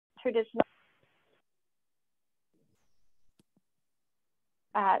traditional,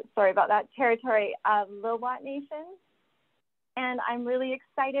 sorry about that, territory of Lilwat Nation. And I'm really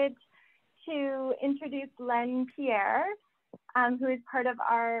excited to introduce Len Pierre, who is part of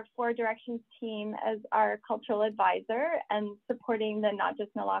our Four Directions team as our cultural advisor and supporting the Not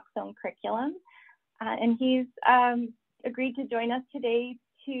Just Naloxone curriculum. And he's agreed to join us today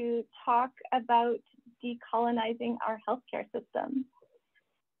to talk about decolonizing our healthcare system.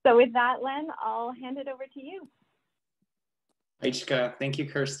 So with that, Len, I'll hand it over to you. Aichka, thank you,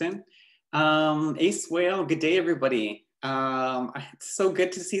 Kirsten. Ace Whale, good day, everybody. It's so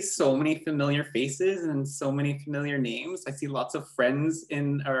good to see so many familiar faces and so many familiar names. I see lots of friends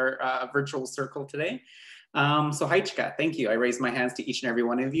in our virtual circle today. So Aichka, thank you. I raise my hands to each and every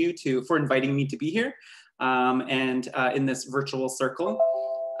one of you for inviting me to be here and in this virtual circle.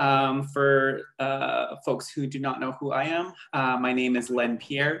 For folks who do not know who I am, my name is Len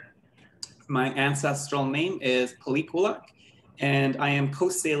Pierre. My ancestral name is Palikulak, and I am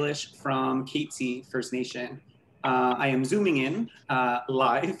Coast Salish from Katzie First Nation. I am zooming in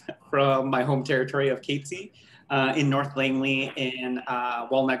live from my home territory of Katzie in North Langley in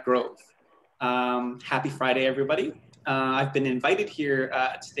Walnut Grove. Happy Friday, everybody. I've been invited here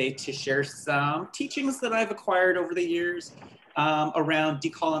today to share some teachings that I've acquired over the years around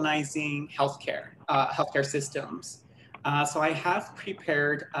decolonizing healthcare systems. So I have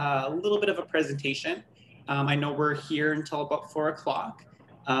prepared a little bit of a presentation. I know we're here until about 4 o'clock,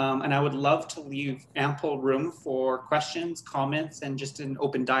 and I would love to leave ample room for questions, comments, and just an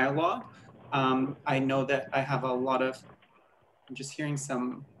open dialogue. I know that I have a lot of, I'm just hearing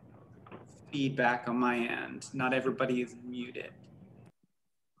some feedback on my end. Not everybody is muted.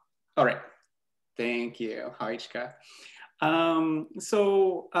 All right, thank you, Haichka.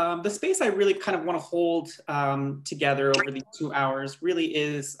 The space I really kind of want to hold together over these 2 hours really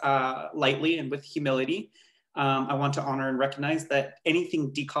is lightly and with humility. I want to honor and recognize that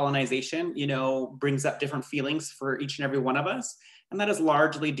anything decolonization, brings up different feelings for each and every one of us. And that is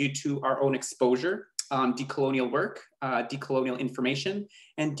largely due to our own exposure on decolonial work, decolonial information,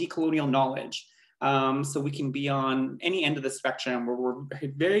 and decolonial knowledge. So we can be on any end of the spectrum where we're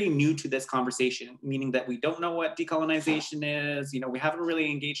very new to this conversation, meaning that we don't know what decolonization is, we haven't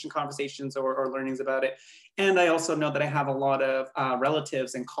really engaged in conversations or learnings about it. And I also know that I have a lot of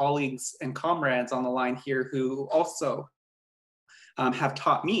relatives and colleagues and comrades on the line here who also have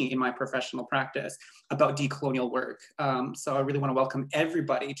taught me in my professional practice about decolonial work. So I really want to welcome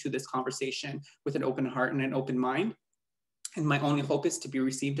everybody to this conversation with an open heart and an open mind. And my only hope is to be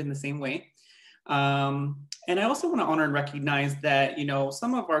received in the same way. And I also want to honor and recognize that,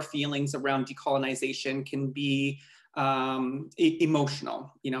 some of our feelings around decolonization can be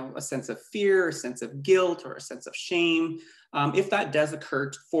emotional, a sense of fear, a sense of guilt, or a sense of shame. If that does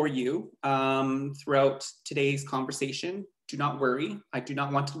occur for you throughout today's conversation, do not worry. I do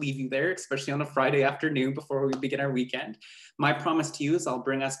not want to leave you there, especially on a Friday afternoon before we begin our weekend. My promise to you is I'll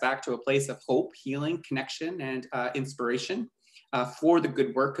bring us back to a place of hope, healing, connection, and inspiration. For the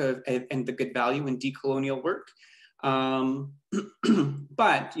good work and the good value in decolonial work. But,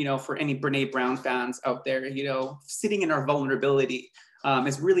 for any Brene Brown fans out there, sitting in our vulnerability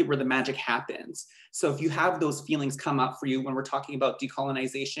is really where the magic happens. So if you have those feelings come up for you when we're talking about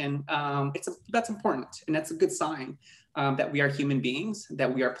decolonization, that's important. And that's a good sign that we are human beings,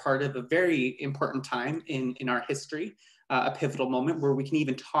 that we are part of a very important time in our history. A pivotal moment where we can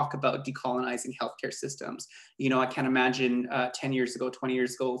even talk about decolonizing healthcare systems. I can't imagine 10 years ago, 20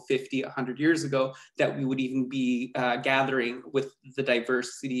 years ago, 50, 100 years ago, that we would even be gathering with the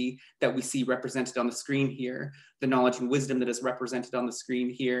diversity that we see represented on the screen here, the knowledge and wisdom that is represented on the screen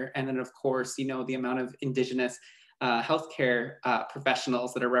here. And then of course, the amount of Indigenous healthcare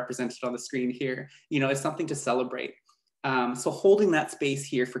professionals that are represented on the screen here, is something to celebrate. So holding that space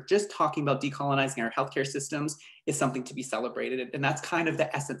here for just talking about decolonizing our healthcare systems is something to be celebrated. And that's kind of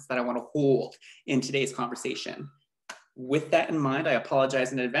the essence that I want to hold in today's conversation. With that in mind, I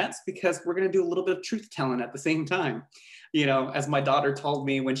apologize in advance because we're going to do a little bit of truth telling at the same time. As my daughter told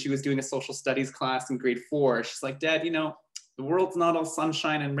me when she was doing a social studies class in grade 4, she's like, Dad, the world's not all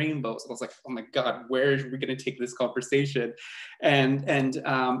sunshine and rainbows. I was like, oh my God, where are we going to take this conversation? And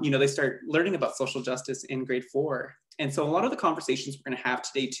they start learning about social justice in grade 4. And so a lot of the conversations we're going to have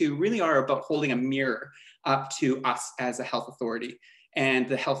today too really are about holding a mirror up to us as a health authority and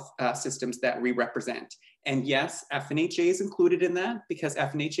the health systems that we represent. And yes, FNHA is included in that because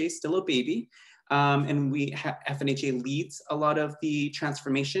FNHA is still a baby. And FNHA leads a lot of the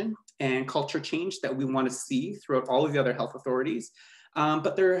transformation and culture change that we want to see throughout all of the other health authorities.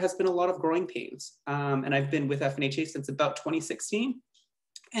 But there has been a lot of growing pains. And I've been with FNHA since about 2016.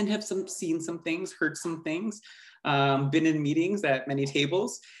 and have seen some things, heard some things, been in meetings at many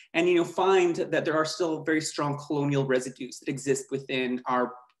tables, and find that there are still very strong colonial residues that exist within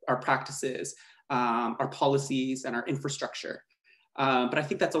our practices, our policies, and our infrastructure. But I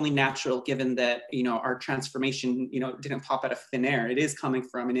think that's only natural, given that our transformation didn't pop out of thin air. It is coming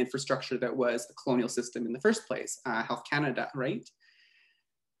from an infrastructure that was a colonial system in the first place, Health Canada, right?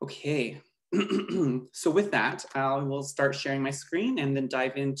 Okay. So with that, I will start sharing my screen and then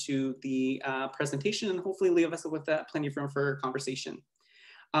dive into the presentation, and hopefully leave us with plenty of room for conversation.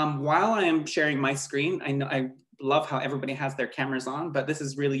 While I am sharing my screen, I love how everybody has their cameras on, but this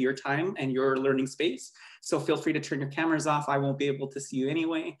is really your time and your learning space. So feel free to turn your cameras off. I won't be able to see you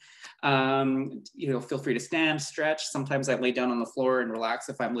anyway. Feel free to stand, stretch. Sometimes I lay down on the floor and relax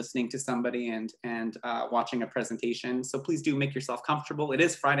if I'm listening to somebody and watching a presentation. So please do make yourself comfortable. It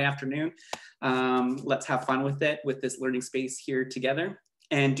is Friday afternoon. Let's have fun with it, with this learning space here together.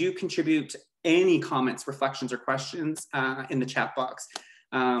 And do contribute any comments, reflections, or questions in the chat box.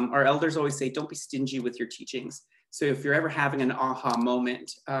 Our elders always say, don't be stingy with your teachings. So if you're ever having an aha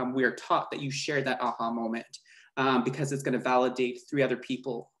moment, we are taught that you share that aha moment because it's going to validate 3 other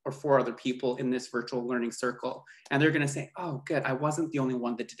people or 4 other people in this virtual learning circle. And they're going to say, oh, good, I wasn't the only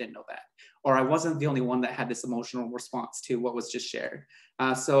one that didn't know that. Or I wasn't the only one that had this emotional response to what was just shared.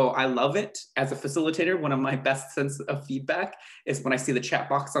 So I love it. As a facilitator, one of my best sense of feedback is when I see the chat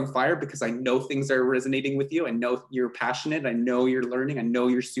box on fire, because I know things are resonating with you. I know you're passionate. I know you're learning. I know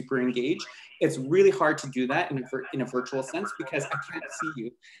you're super engaged. It's really hard to do that in a virtual sense because I can't see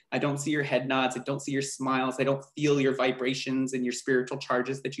you. I don't see your head nods. I don't see your smiles. I don't feel your vibrations and your spiritual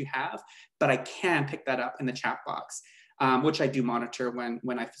charges that you have, but I can pick that up in the chat box, which I do monitor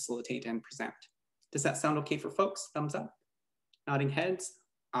when I facilitate and present. Does that sound okay for folks? Thumbs up, nodding heads.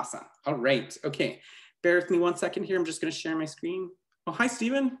 Awesome. All right. Okay. Bear with me one second here. I'm just going to share my screen. Oh, hi,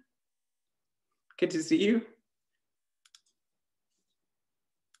 Stephen. Good to see you.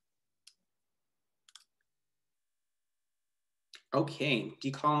 Okay,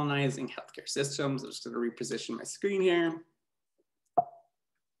 decolonizing healthcare systems. I'm just going to reposition my screen here.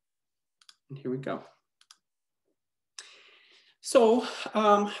 And here we go. So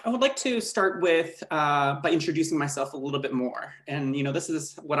I would like to start with by introducing myself a little bit more. And this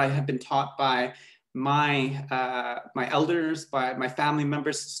is what I have been taught by my elders, by my family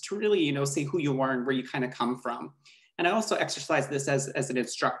members, to really say who you are and where you kind of come from. And I also exercise this as an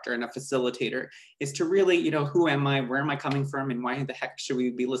instructor and a facilitator, is to really, who am I, where am I coming from, and why the heck should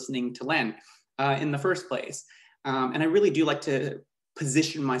we be listening to Len in the first place? And I really do like to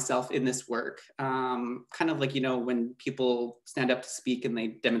position myself in this work, kind of like, when people stand up to speak and they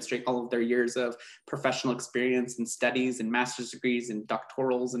demonstrate all of their years of professional experience and studies and master's degrees and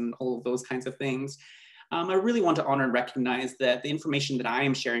doctorals and all of those kinds of things. I really want to honor and recognize that the information that I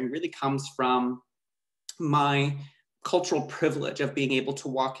am sharing really comes from my cultural privilege of being able to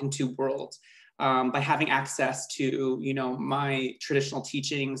walk into worlds by having access to, my traditional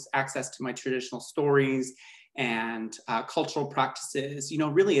teachings, access to my traditional stories, and cultural practices,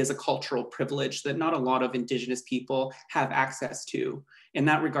 really is a cultural privilege that not a lot of Indigenous people have access to. In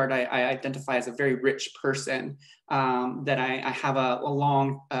that regard, I identify as a very rich person, that I have a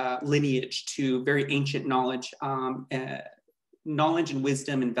long lineage to very ancient knowledge, knowledge and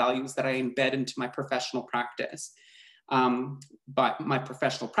wisdom and values that I embed into my professional practice. But my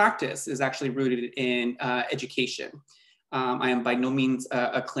professional practice is actually rooted in education. I am by no means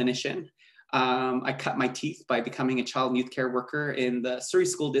a clinician. I cut my teeth by becoming a child and youth care worker in the Surrey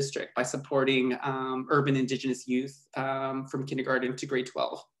School District by supporting urban Indigenous youth from kindergarten to grade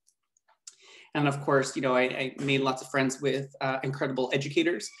 12. And of course, I made lots of friends with incredible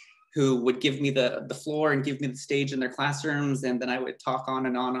educators who would give me the floor and give me the stage in their classrooms. And then I would talk on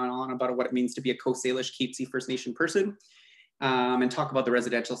and on and on about what it means to be a Coast Salish Katzie First Nation person, and talk about the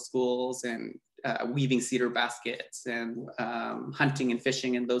residential schools and weaving cedar baskets and hunting and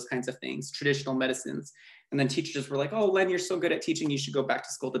fishing and those kinds of things, traditional medicines. And then teachers were like, oh, Len, you're so good at teaching, you should go back to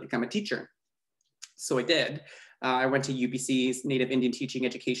school to become a teacher. So I did. I went to UBC's Native Indian Teaching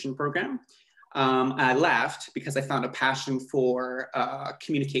Education program. I left because I found a passion for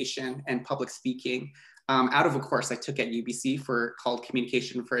communication and public speaking out of a course I took at UBC called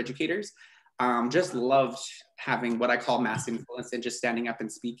Communication for Educators. Just loved having what I call mass influence and just standing up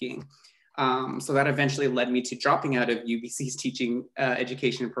and speaking. So that eventually led me to dropping out of UBC's teaching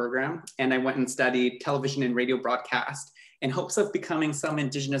education program. And I went and studied television and radio broadcast in hopes of becoming some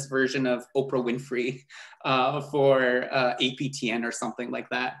Indigenous version of Oprah Winfrey for APTN or something like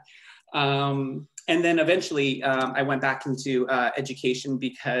that. And then eventually I went back into education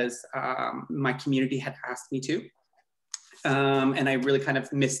because my community had asked me to. And I really kind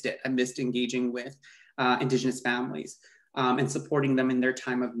of missed it. I missed engaging with Indigenous families and supporting them in their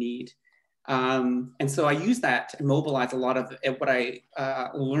time of need. And so I use that to mobilize a lot of what I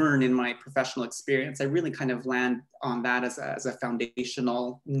learn in my professional experience. I really kind of land on that as a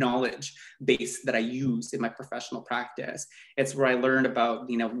foundational knowledge base that I use in my professional practice. It's where I learned about,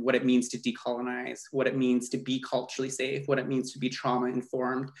 what it means to decolonize, what it means to be culturally safe, what it means to be trauma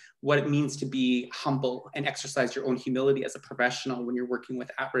informed, what it means to be humble and exercise your own humility as a professional when you're working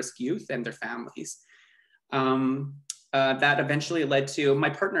with at-risk youth and their families. That eventually led to my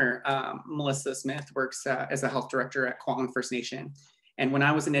partner, Melissa Smith, works as a health director at Kwantlen First Nation. And when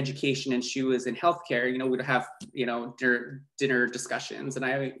I was in education and she was in healthcare, we'd have, dinner discussions. And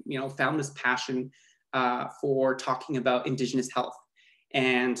I, found this passion for talking about Indigenous health.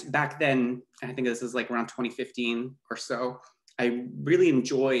 And back then, I think this is like around 2015 or so, I really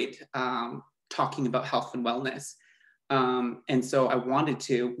enjoyed talking about health and wellness. And so I wanted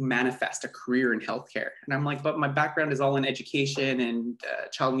to manifest a career in healthcare. And I'm like, but my background is all in education and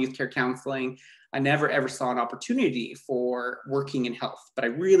child and youth care counseling. I never ever saw an opportunity for working in health, but I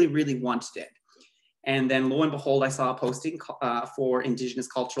really, really wanted it. And then lo and behold, I saw a posting for Indigenous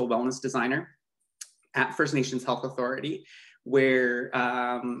cultural wellness designer at First Nations Health Authority, where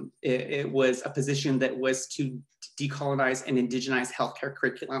it was a position that was to decolonize and indigenize healthcare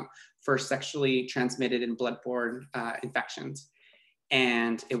curriculum for sexually transmitted and bloodborne infections.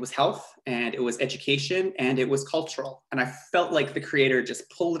 And it was health, and it was education, and it was cultural. And I felt like the creator just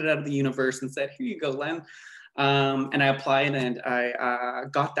pulled it out of the universe and said, here you go, Len. And I applied, and I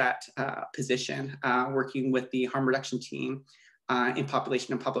got that position working with the harm reduction team in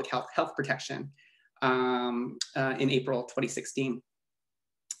population and public health protection in April 2016.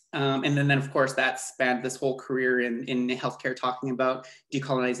 And then of course, that spanned this whole career in healthcare, talking about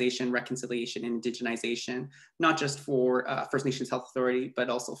decolonization, reconciliation, and indigenization, not just for First Nations Health Authority, but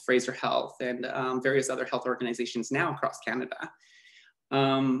also Fraser Health and various other health organizations now across Canada.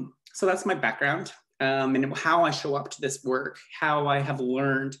 So that's my background and how I show up to this work, how I have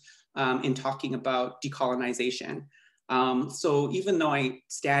learned in talking about decolonization. So even though I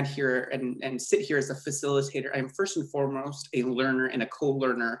stand here and sit here as a facilitator, I'm first and foremost a learner and a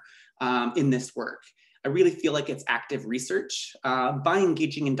co-learner in this work. I really feel like it's active research by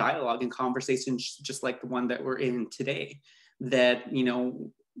engaging in dialogue and conversations just like the one that we're in today, that,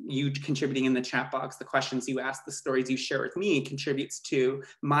 you contributing in the chat box, the questions you ask, the stories you share with me contributes to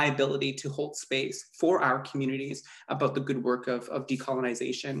my ability to hold space for our communities about the good work of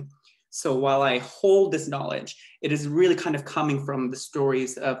decolonization. So while I hold this knowledge, it is really kind of coming from the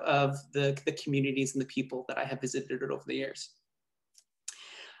stories of the communities and the people that I have visited over the years.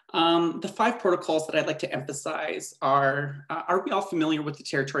 The 5 protocols that I'd like to emphasize are we all familiar with the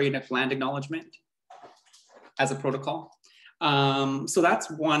territory and land acknowledgement as a protocol? So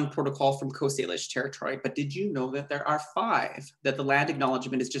that's one protocol from Coast Salish territory, but did you know that there are 5, that the land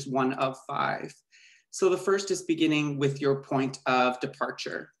acknowledgement is just one of 5? So the first is beginning with your point of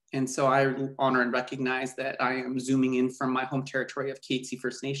departure. And so I honor and recognize that I am zooming in from my home territory of Katzie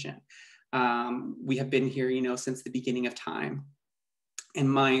First Nation. We have been here, since the beginning of time.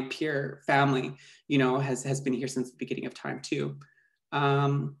 And my peer family, has been here since the beginning of time too.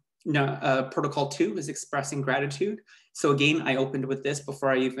 Protocol 2 is expressing gratitude. So again, I opened with this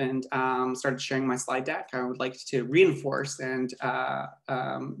before I even started sharing my slide deck. I would like to reinforce and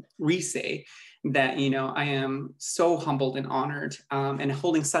re-say that, I am so humbled and honored and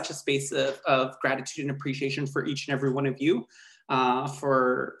holding such a space of gratitude and appreciation for each and every one of you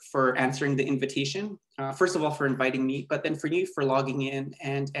for answering the invitation. First of all, for inviting me, but then for you for logging in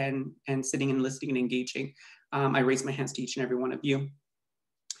and sitting and listening and engaging. I raise my hands to each and every one of you.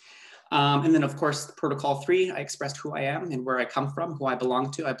 And then of course, protocol 3, I expressed who I am and where I come from, who I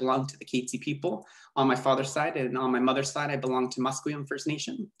belong to. I belong to the Katzie people on my father's side, and on my mother's side, I belong to Musqueam First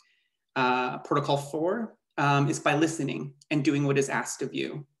Nation. Protocol 4 is by listening and doing what is asked of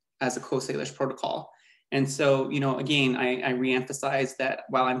you as a Coast Salish protocol. And so, again, I reemphasize that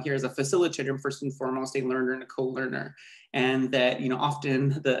while I'm here as a facilitator, I'm first and foremost a learner and a co-learner. And that,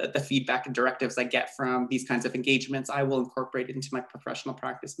 often the feedback and directives I get from these kinds of engagements, I will incorporate into my professional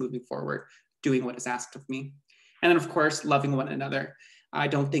practice moving forward, doing what is asked of me. And then, of course, loving one another. I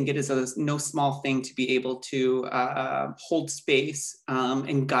don't think it is no small thing to be able to hold space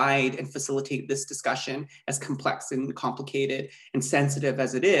and guide and facilitate this discussion, as complex and complicated and sensitive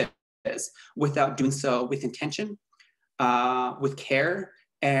as it is, without doing so with intention, with care,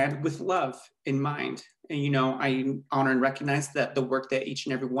 and with love in mind. And, I honor and recognize that the work that each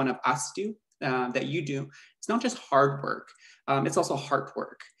and every one of us do, that you do, it's not just hard work, it's also heart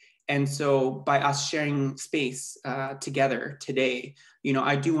work. And so by us sharing space together today, you know,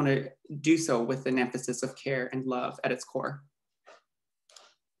 I do want to do so with an emphasis of care and love at its core.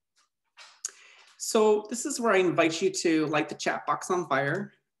 So this is where I invite you to light the chat box on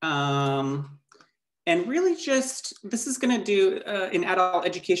fire. And really just, this is gonna do, in adult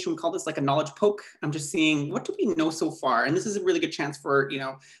education, we call this like a knowledge poke. I'm just seeing, what do we know so far? And this is a really good chance for, you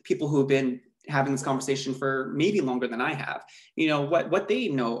know, people who have been having this conversation for maybe longer than I have, you know, what they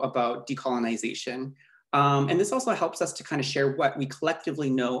know about decolonization. And this also helps us to kind of share what we collectively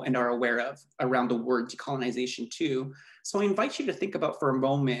know and are aware of around the word decolonization too. So I invite you to think about for a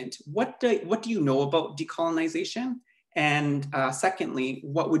moment, what do you know about decolonization? And secondly,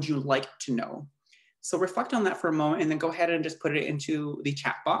 what would you like to know? So reflect on that for a moment and then go ahead and just put it into the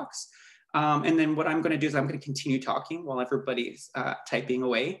chat box. And then what I'm going to do is I'm going to continue talking while everybody's typing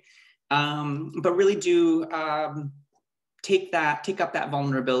away. But really do take up that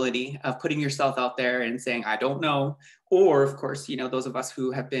vulnerability of putting yourself out there and saying, I don't know. Or of course, you know, those of us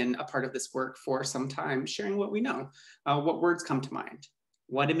who have been a part of this work for some time, sharing what we know. What words come to mind?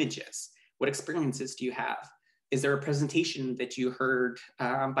 What images? What experiences do you have? Is there a presentation that you heard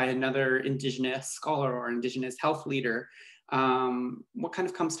by another Indigenous scholar or Indigenous health leader? What kind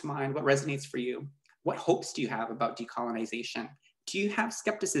of comes to mind? What resonates for you? What hopes do you have about decolonization? Do you have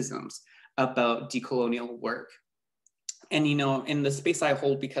skepticisms about decolonial work? And, you know, in the space I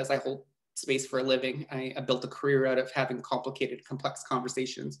hold, because I hold space for a living, I built a career out of having complicated, complex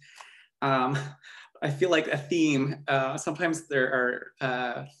conversations. I feel like a theme, sometimes there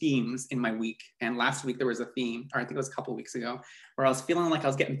are themes in my week. And last week there was a theme, or I think it was a couple of weeks ago, where I was feeling like I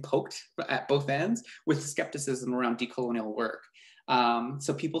was getting poked at both ends with skepticism around decolonial work.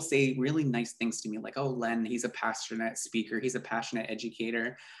 So people say really nice things to me, like, oh, Len, he's a passionate speaker, he's a passionate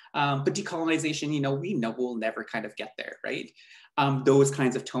educator. But decolonization, you know, we know we'll never kind of get there, right? Those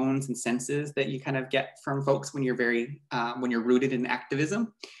kinds of tones and senses that you kind of get from folks when you're when you're rooted in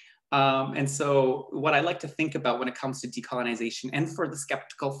activism. And so what I like to think about when it comes to decolonization, and for the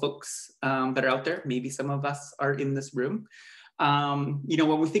skeptical folks that are out there, maybe some of us are in this room, you know,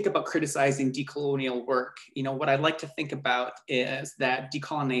 when we think about criticizing decolonial work, you know, what I like to think about is that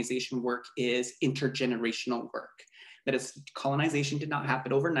decolonization work is intergenerational work. That is, colonization did not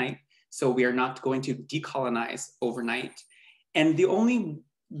happen overnight, so we are not going to decolonize overnight. And the only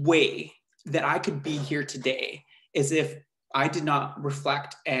way that I could be here today is if I did not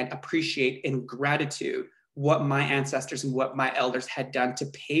reflect and appreciate in gratitude what my ancestors and what my elders had done to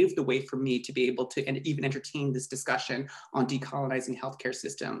pave the way for me to be able to even entertain this discussion on decolonizing healthcare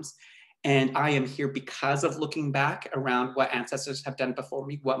systems. And I am here because of looking back around what ancestors have done before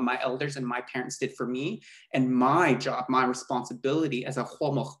me, what my elders and my parents did for me. And my job, my responsibility as a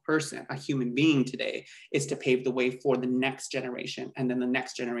homo person, a human being today, is to pave the way for the next generation and then the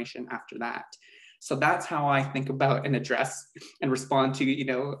next generation after that. So that's how I think about and address and respond to, you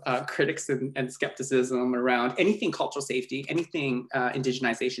know, critics and skepticism around anything cultural safety, anything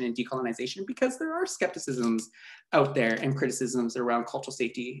indigenization and decolonization, because there are skepticisms out there and criticisms around cultural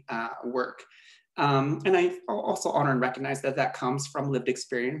safety work. And I also honor and recognize that that comes from lived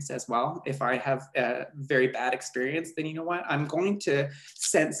experience as well. If I have a very bad experience, then you know what? I'm going to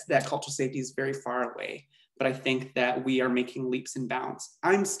sense that cultural safety is very far away. But I think that we are making leaps and bounds.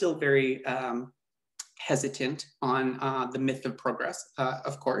 I'm still very hesitant on the myth of progress,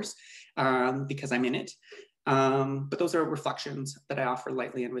 of course, because I'm in it. But those are reflections that I offer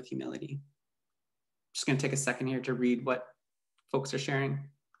lightly and with humility. Just gonna take a second here to read what folks are sharing.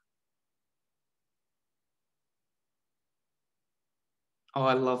 Oh,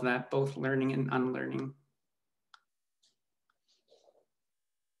 I love that, both learning and unlearning.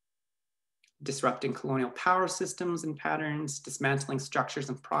 Disrupting colonial power systems and patterns, dismantling structures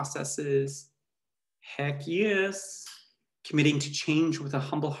and processes. Heck yes. Committing to change with a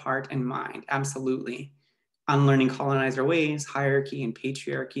humble heart and mind. Absolutely. Unlearning colonizer ways, hierarchy and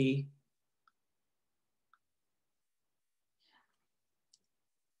patriarchy.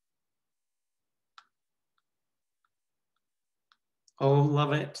 Oh,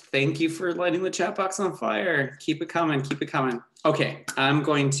 love it. Thank you for lighting the chat box on fire. Keep it coming, keep it coming. Okay, I'm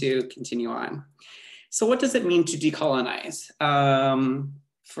going to continue on. So what does it mean to decolonize?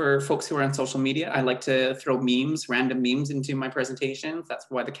 For folks who are on social media, I like to throw memes, random memes into my presentations. That's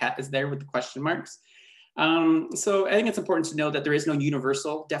why the cat is there with the question marks. So I think it's important to know that there is no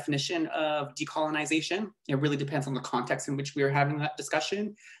universal definition of decolonization. It really depends on the context in which we are having that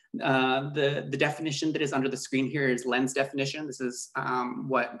discussion. The definition that is under the screen here is Len's definition. This is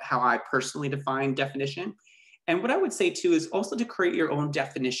how I personally define definition. And what I would say too is also to create your own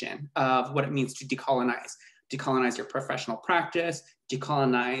definition of what it means to decolonize. Decolonize your professional practice,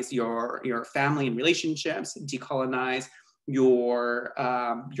 decolonize your family and relationships, decolonize your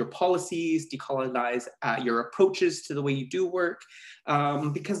policies, decolonize your approaches to the way you do work,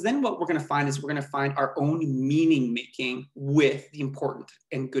 because then what we're going to find is we're going to find our own meaning making with the important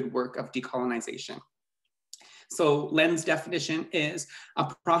and good work of decolonization. So Len's definition is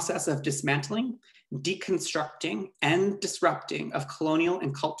a process of dismantling, deconstructing, and disrupting of colonial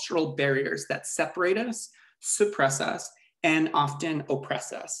and cultural barriers that separate us, suppress us, and often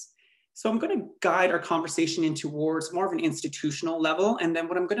oppress us. So I'm going to guide our conversation in towards more of an institutional level. And then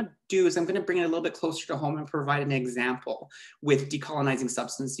what I'm going to do is I'm going to bring it a little bit closer to home and provide an example with Decolonizing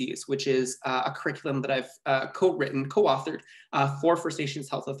Substance Use, which is a curriculum that I've co-authored for First Nations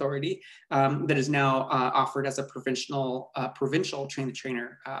Health Authority that is now offered as a provincial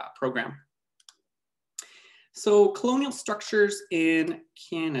train-the-trainer program. So colonial structures in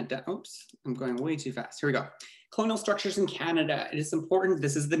Canada. Oops, I'm going way too fast. Here we go. Colonial structures in Canada. It is important.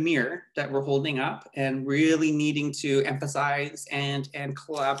 This is the mirror that we're holding up and really needing to emphasize and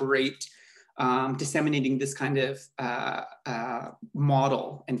collaborate, disseminating this kind of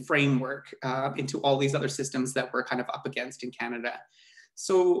model and framework into all these other systems that we're kind of up against in Canada.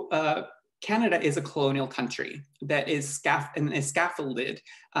 So Canada is a colonial country that is scaffolded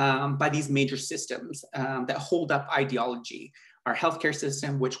by these major systems that hold up ideology. Our healthcare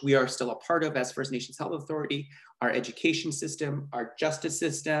system, which we are still a part of as First Nations Health Authority, our education system, our justice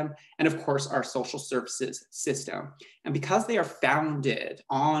system, and of course, our social services system. And because they are founded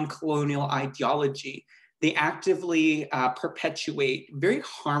on colonial ideology, they actively perpetuate very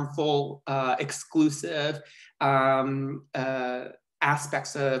harmful, exclusive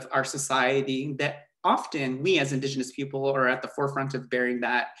aspects of our society that often we as Indigenous people are at the forefront of bearing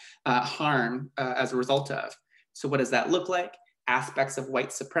that harm as a result of. So what does that look like? Aspects of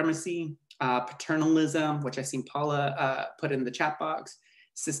white supremacy, paternalism, which I've seen Paula put in the chat box,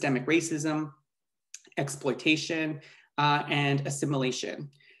 systemic racism, exploitation, and assimilation.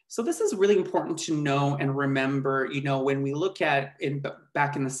 So this is really important to know and remember, you know, when we look at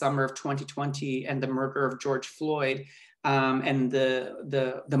back in the summer of 2020 and the murder of George Floyd, and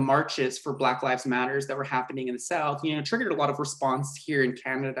the marches for Black Lives Matters that were happening in the South, you know, triggered a lot of response here in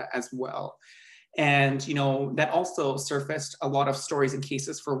Canada as well. And, you know, that also surfaced a lot of stories and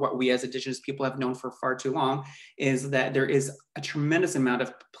cases for what we as Indigenous people have known for far too long, is that there is a tremendous amount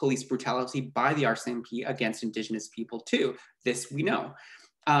of police brutality by the RCMP against Indigenous people too. This we know.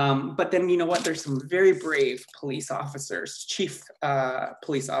 But then, you know what, there's some very brave police officers, chief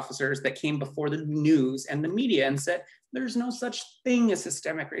police officers that came before the news and the media and said, there's no such thing as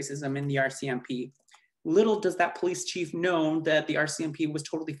systemic racism in the RCMP. Little does that police chief know that the RCMP was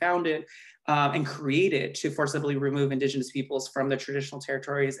totally founded and created to forcibly remove Indigenous peoples from their traditional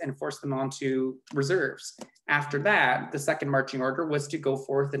territories and force them onto reserves. After that, the second marching order was to go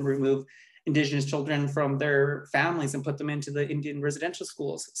forth and remove Indigenous children from their families and put them into the Indian residential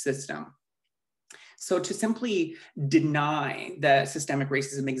schools system. So to simply deny that systemic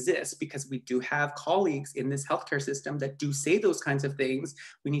racism exists, because we do have colleagues in this healthcare system that do say those kinds of things,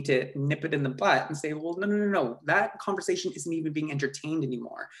 we need to nip it in the butt and say, well, no, that conversation isn't even being entertained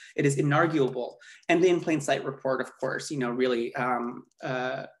anymore. It is inarguable. And the In Plain Sight report, of course, you know, really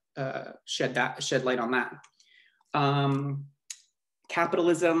shed light on that.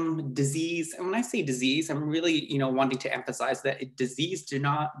 Capitalism, disease, and when I say disease, I'm really, you know, wanting to emphasize that disease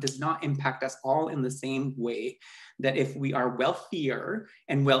does not impact us all in the same way. That if we are wealthier,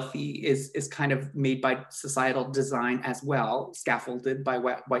 and wealthy is kind of made by societal design as well, scaffolded by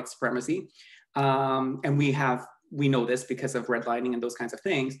white supremacy, and we know this because of redlining and those kinds of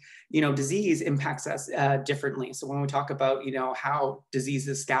things, you know, disease impacts us differently. So when we talk about, you know, how disease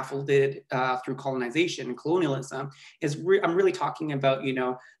is scaffolded through colonization and colonialism, I'm really talking about, you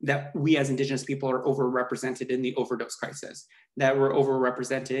know, that we as Indigenous people are overrepresented in the overdose crisis, that we're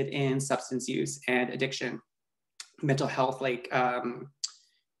overrepresented in substance use and addiction, mental health, like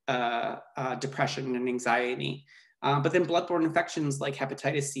depression and anxiety. But then bloodborne infections like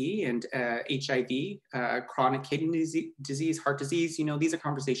hepatitis C and HIV, chronic kidney disease, heart disease, you know, these are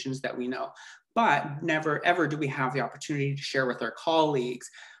conversations that we know. But never, ever do we have the opportunity to share with our colleagues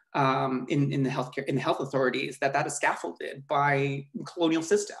in the health authorities that is scaffolded by colonial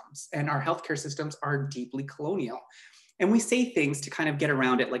systems. And our healthcare systems are deeply colonial. And we say things to kind of get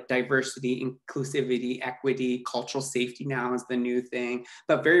around it, like diversity, inclusivity, equity, cultural safety now is the new thing.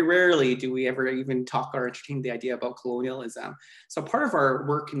 But very rarely do we ever even talk or entertain the idea about colonialism. So part of our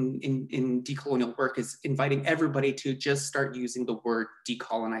work in decolonial work is inviting everybody to just start using the word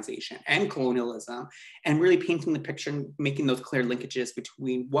decolonization and colonialism and really painting the picture and making those clear linkages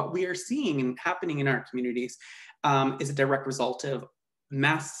between what we are seeing and happening in our communities is a direct result of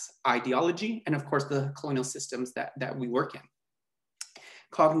mass ideology, and of course the colonial systems that we work in.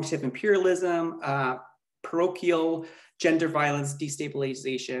 Cognitive imperialism, parochial, gender violence,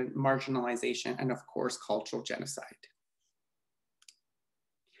 destabilization, marginalization, and of course cultural genocide.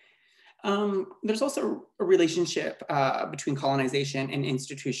 There's also a relationship between colonization and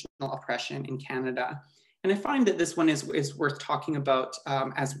institutional oppression in Canada. And I find that this one is worth talking about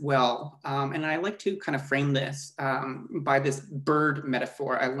as well. And I like to kind of frame this by this bird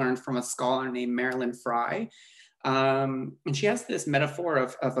metaphor I learned from a scholar named Marilyn Fry. And she has this metaphor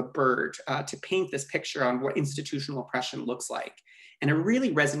of a bird to paint this picture on what institutional oppression looks like. And it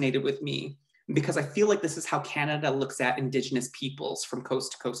really resonated with me because I feel like this is how Canada looks at Indigenous peoples from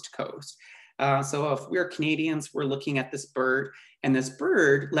coast to coast to coast. So if we're Canadians, we're looking at this bird, and this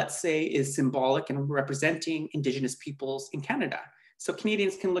bird, let's say, is symbolic and representing Indigenous peoples in Canada. So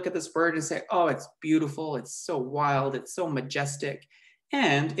Canadians can look at this bird and say, oh, it's beautiful, it's so wild, it's so majestic,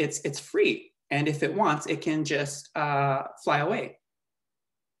 and it's free. And if it wants, it can just fly away.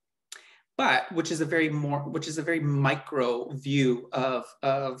 But which is a very micro view of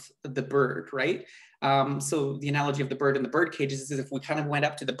the bird, right? So the analogy of the bird in the bird cage is if we kind of went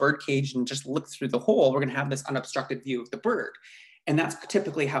up to the bird cage and just looked through the hole, we're going to have this unobstructed view of the bird. And that's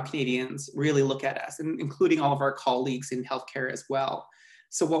typically how Canadians really look at us, and including all of our colleagues in healthcare as well.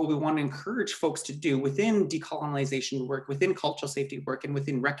 So what we want to encourage folks to do within decolonization work, within cultural safety work, and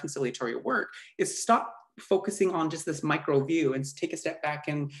within reconciliatory work is stop focusing on just this micro view and take a step back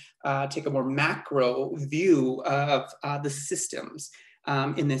and take a more macro view of the systems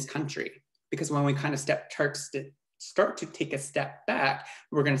in this country. Because when we kind of start to take a step back,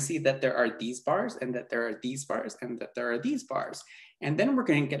 we're going to see that there are these bars, and that there are these bars, and that there are these bars. And then we're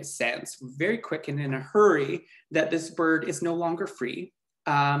going to get a sense very quick and in a hurry that this bird is no longer free,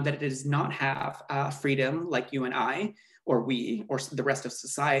 that it does not have freedom like you and I, or we, or the rest of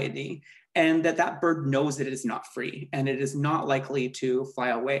society, and that bird knows that it is not free and it is not likely to fly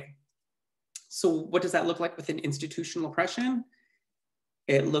away. So what does that look like within institutional oppression?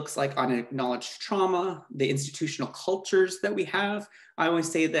 It looks like unacknowledged trauma, the institutional cultures that we have. I always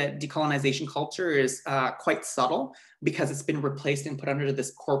say that decolonization culture is quite subtle because it's been replaced and put under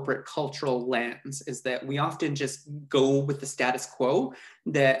this corporate cultural lens, is that we often just go with the status quo,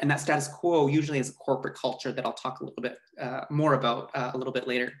 and that status quo usually is a corporate culture that I'll talk a little bit more about a little bit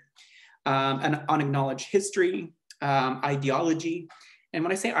later. An unacknowledged history, ideology. And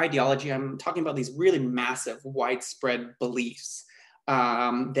when I say ideology, I'm talking about these really massive, widespread beliefs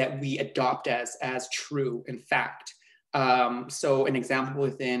that we adopt as true in fact. So an example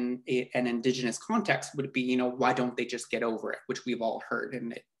within an Indigenous context would be, why don't they just get over it, which we've all heard,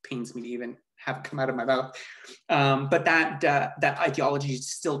 and it pains me to even have it come out of my mouth. But that ideology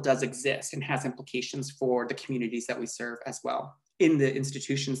still does exist and has implications for the communities that we serve as well, in the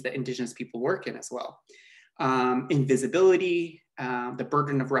institutions that Indigenous people work in as well. Invisibility, the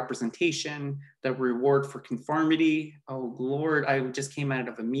burden of representation, the reward for conformity. Oh Lord, I just came out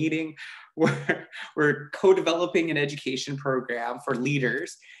of a meeting where we're co-developing an education program for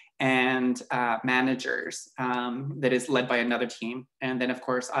leaders and managers that is led by another team. And then of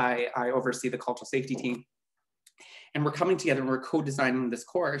course, I oversee the cultural safety team. And we're coming together and we're co-designing this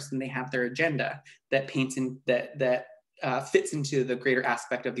course, and they have their agenda that paints in that fits into the greater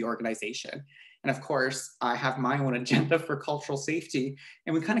aspect of the organization. And of course, I have my own agenda for cultural safety.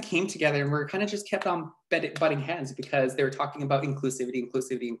 And we kind of came together and we're kind of just kept on butting heads because they were talking about inclusivity,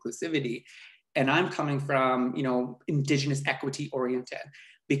 inclusivity, inclusivity. And I'm coming from, Indigenous equity oriented,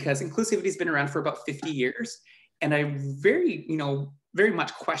 because inclusivity has been around for about 50 years. And I very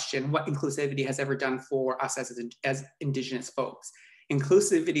much question what inclusivity has ever done for us as Indigenous folks.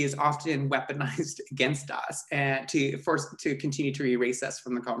 Inclusivity is often weaponized against us and to continue to erase us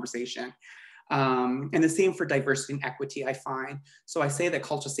from the conversation. And the same for diversity and equity, I find. So I say that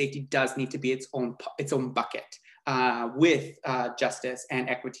cultural safety does need to be its own bucket with justice and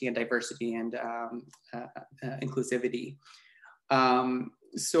equity and diversity and inclusivity.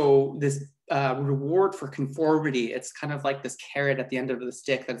 So this reward for conformity, it's kind of like this carrot at the end of the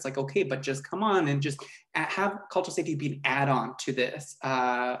stick that it's like, okay, but just come on and just have cultural safety be an add-on to this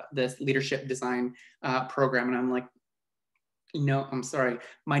leadership design program. And I'm like, no, I'm sorry.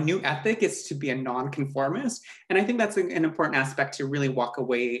 My new ethic is to be a non-conformist. And I think that's an important aspect to really walk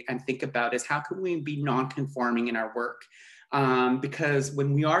away and think about, is how can we be non-conforming in our work? Because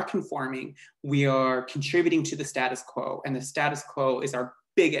when we are conforming, we are contributing to the status quo, and the status quo is our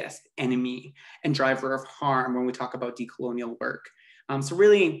biggest enemy and driver of harm when we talk about decolonial work. So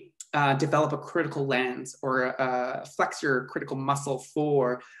really, develop a critical lens or flex your critical muscle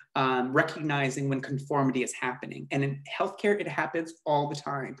for recognizing when conformity is happening. And in healthcare, it happens all the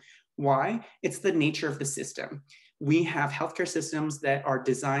time. Why? It's the nature of the system. We have healthcare systems that are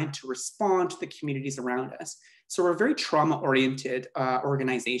designed to respond to the communities around us. So we're a very trauma-oriented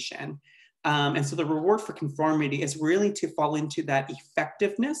organization. And so the reward for conformity is really to fall into that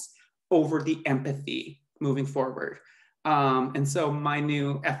effectiveness over the empathy moving forward. And so my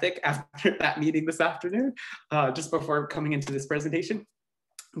new ethic after that meeting this afternoon, just before coming into this presentation,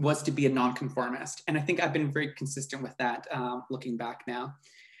 was to be a nonconformist. And I think I've been very consistent with that looking back now.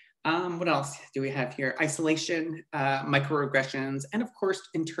 What else do we have here? Isolation, microaggressions, and of course,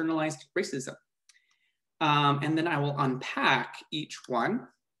 internalized racism. And then I will unpack each one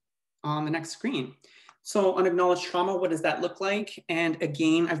on the next screen. So unacknowledged trauma, what does that look like? And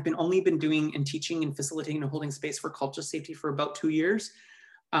again, I've only been doing and teaching and facilitating and holding space for cultural safety for about 2 years.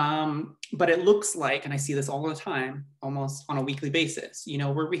 But it looks like, and I see this all the time, almost on a weekly basis, you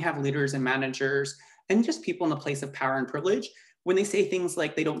know, where we have leaders and managers and just people in the place of power and privilege, when they say things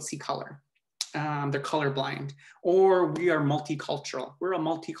like they don't see color, they're colorblind, or we are multicultural. We're a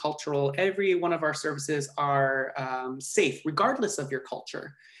multicultural, every one of our services are safe, regardless of your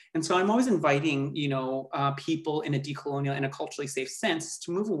culture. And so I'm always inviting, you know, people in a decolonial and a culturally safe sense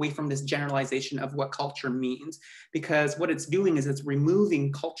to move away from this generalization of what culture means, because what it's doing is it's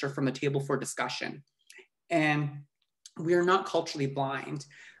removing culture from the table for discussion. And we are not culturally blind.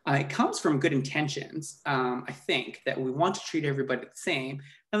 It comes from good intentions, I think, that we want to treat everybody the same.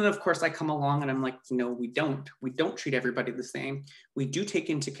 And then of course I come along and I'm like, no, we don't treat everybody the same. We do take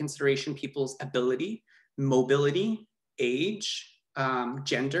into consideration people's ability, mobility, age,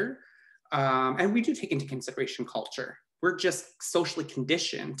 gender, and we do take into consideration culture. We're just socially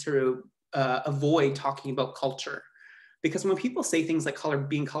conditioned to avoid talking about culture. Because when people say things like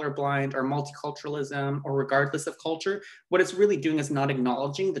being colorblind or multiculturalism or regardless of culture, what it's really doing is not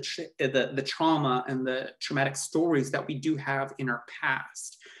acknowledging the trauma and the traumatic stories that we do have in our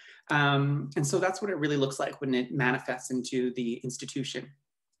past. And so that's what it really looks like when it manifests into the institution.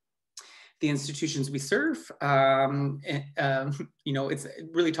 The institutions we serve, you know, it's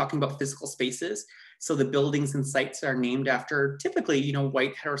really talking about physical spaces. So the buildings and sites are named after typically, you know,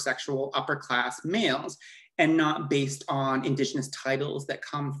 white, heterosexual, upper class males, and not based on Indigenous titles that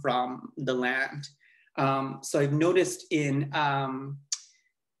come from the land. So I've noticed in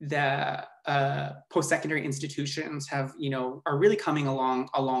the post-secondary institutions have, you know, are really coming along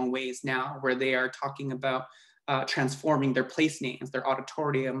a long ways now, where they are talking about transforming their place names, their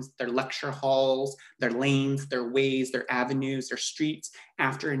auditoriums, their lecture halls, their lanes, their ways, their avenues, their streets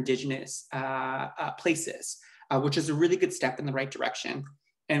after Indigenous places, which is a really good step in the right direction.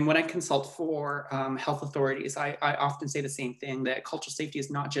 And when I consult for health authorities, I often say the same thing, that cultural safety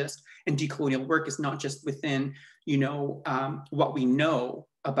is not just, and decolonial work is not just within, you know, what we know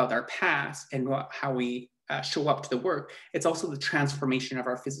about our past and how we show up to the work. It's also the transformation of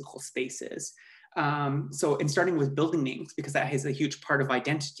our physical spaces. So in starting with building names, because that is a huge part of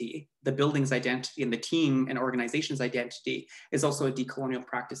identity, the building's identity and the team and organization's identity is also a decolonial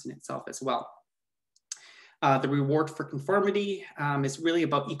practice in itself as well. The reward for conformity is really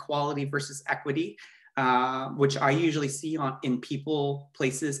about equality versus equity, which I usually see in people,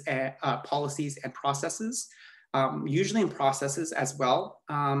 places, policies, and processes, usually in processes as well.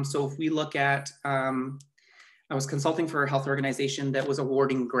 So if we look at, I was consulting for a health organization that was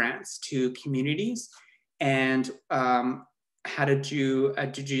awarding grants to communities and had a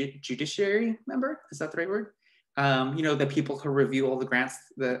judiciary member, is that the right word? You know, the people who review all the grants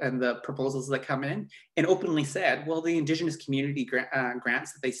and the proposals that come in, and openly said, well, the Indigenous community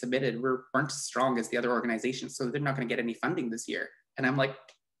grants that they submitted weren't as strong as the other organizations, so they're not going to get any funding this year. And I'm like,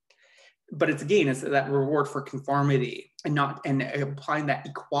 but it's that reward for conformity and applying that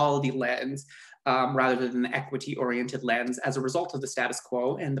equality lens rather than the equity-oriented lens as a result of the status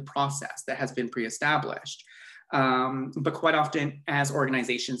quo and the process that has been pre-established. But quite often as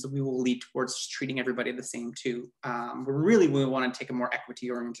organizations, we will lead towards treating everybody the same too. We want to take a more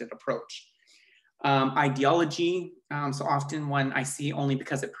equity-oriented approach. Ideology, so often one I see only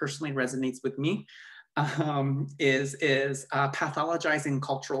because it personally resonates with me, is pathologizing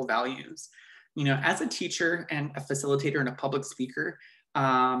cultural values. You know, as a teacher and a facilitator and a public speaker,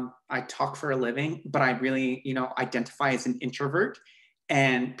 I talk for a living, but I really, you know, identify as an introvert.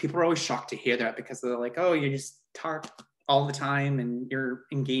 And people are always shocked to hear that, because they're like, oh, you just talk all the time and you're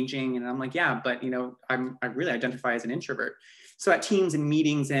engaging. And I'm like, yeah, but, you know, I really identify as an introvert. So at teams and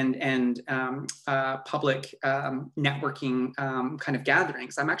meetings and public networking kind of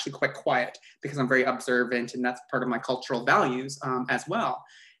gatherings, I'm actually quite quiet because I'm very observant, and that's part of my cultural values as well.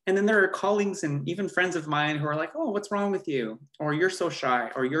 And then there are colleagues and even friends of mine who are like, oh, what's wrong with you? Or you're so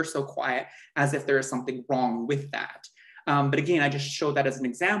shy, or you're so quiet, as if there is something wrong with that. But again, I just show that as an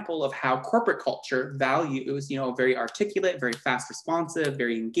example of how corporate culture values, very articulate, very fast responsive,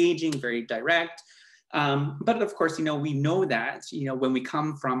 very engaging, very direct. But of course, we know that, when we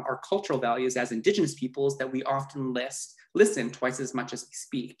come from our cultural values as Indigenous peoples, that we often listen twice as much as we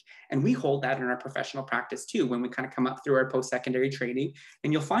speak. And we hold that in our professional practice too, when we kind of come up through our post-secondary training,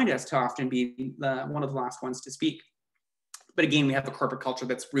 and you'll find us to often be one of the last ones to speak. But again, we have a corporate culture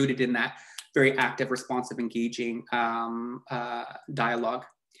that's rooted in that very active, responsive, engaging dialogue.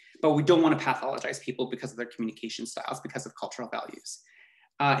 But we don't want to pathologize people because of their communication styles, because of cultural values.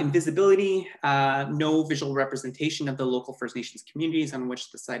 Invisibility, no visual representation of the local First Nations communities on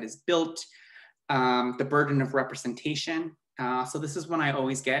which the site is built. The burden of representation. So this is one I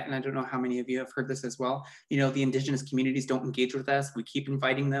always get, and I don't know how many of you have heard this as well. The Indigenous communities don't engage with us. We keep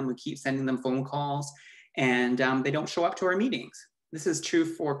inviting them, we keep sending them phone calls, and they don't show up to our meetings. This is true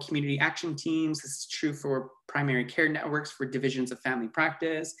for community action teams. This is true for primary care networks, for divisions of family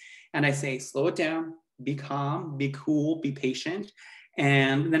practice. And I say, slow it down, be calm, be cool, be patient.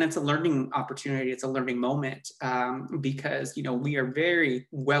 And then it's a learning opportunity. It's a learning moment because, we are very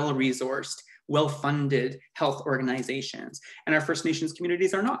well-resourced, well-funded health organizations, and our First Nations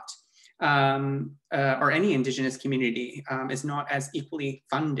communities are not. Or any Indigenous community is not as equally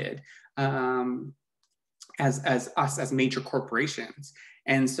funded as us as major corporations.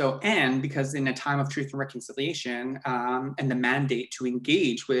 And because in a time of truth and reconciliation and the mandate to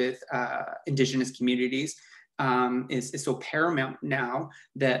engage with Indigenous communities is so paramount now,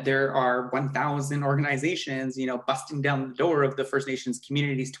 that there are 1,000 organizations, busting down the door of the First Nations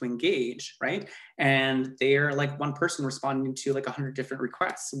communities to engage, right? And they're like one person responding to like 100 different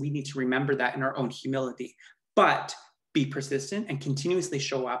requests. We need to remember that in our own humility, but be persistent and continuously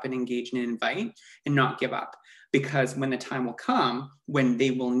show up and engage and invite and not give up. Because when the time will come, when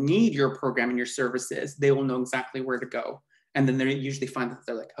they will need your program and your services, they will know exactly where to go. And then they usually find that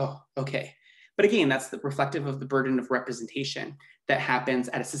they're like, oh, okay. But again, that's the reflective of the burden of representation that happens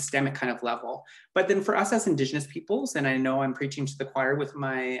at a systemic kind of level. But then for us as Indigenous peoples, and I know I'm preaching to the choir with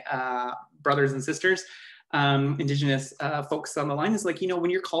my brothers and sisters, Indigenous folks on the line, is like, when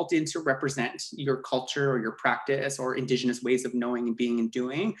you're called in to represent your culture or your practice or Indigenous ways of knowing and being and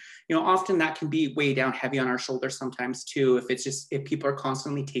doing, often that can be way down heavy on our shoulders sometimes too, if people are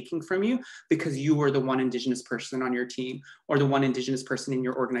constantly taking from you because you are the one Indigenous person on your team or the one Indigenous person in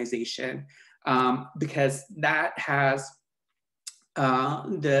your organization. Because that has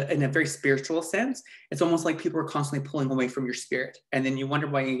in a very spiritual sense, it's almost like people are constantly pulling away from your spirit, and then you wonder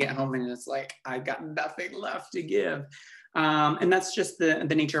why you get home and it's like, I got nothing left to give. And that's just the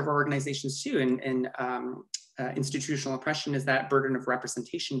nature of our organizations too, and institutional oppression is that burden of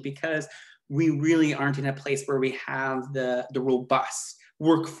representation, because we really aren't in a place where we have the robust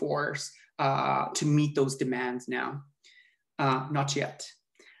workforce to meet those demands now. Not yet.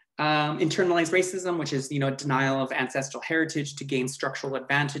 Internalized racism, which is, denial of ancestral heritage to gain structural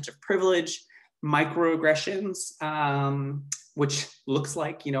advantage of privilege. Microaggressions, which looks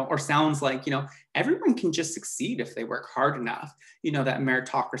like, or sounds like, everyone can just succeed if they work hard enough, that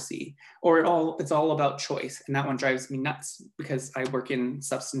meritocracy, or it's all about choice. And that one drives me nuts because I work in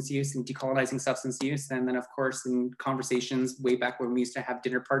substance use and decolonizing substance use. And then of course, in conversations way back when we used to have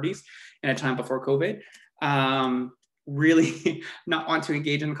dinner parties in a time before COVID, really not want to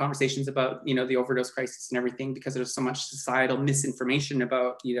engage in conversations about, the overdose crisis and everything, because there's so much societal misinformation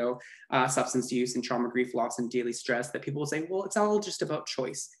about, substance use and trauma, grief, loss, and daily stress, that people will say, well, it's all just about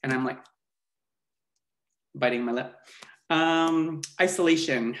choice. And I'm like, biting my lip.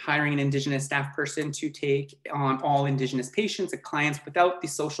 Isolation, hiring an Indigenous staff person to take on all Indigenous patients and clients without the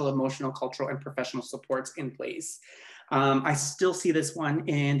social, emotional, cultural, and professional supports in place. I still see this one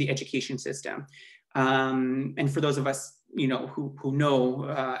in the education system. And for those of us, who know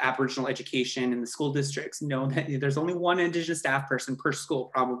Aboriginal education in the school districts, know that there's only one Indigenous staff person per school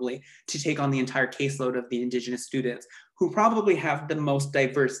probably to take on the entire caseload of the Indigenous students, who probably have the most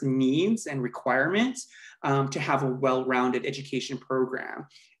diverse needs and requirements to have a well-rounded education program.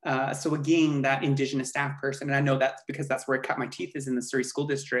 So again, that Indigenous staff person, and I know that's because that's where I cut my teeth, is in the Surrey School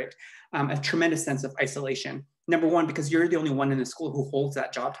District, a tremendous sense of isolation. Number one, because you're the only one in the school who holds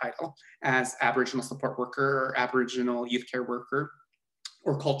that job title as Aboriginal support worker or Aboriginal youth care worker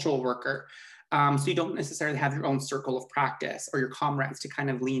or cultural worker. So you don't necessarily have your own circle of practice or your comrades to kind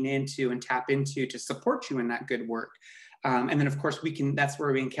of lean into and tap into to support you in that good work. And then of course that's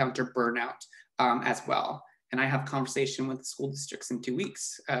where we encounter burnout as well. And I have a conversation with the school districts in 2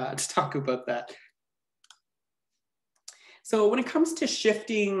 weeks to talk about that. So when it comes to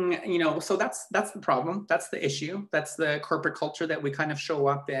shifting, so that's the problem. That's the issue. That's the corporate culture that we kind of show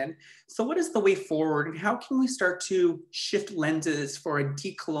up in. So what is the way forward, and how can we start to shift lenses for a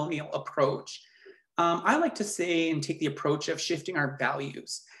decolonial approach? I like to say and take the approach of shifting our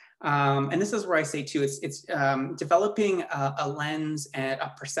values. And this is where I say too, it's developing a lens and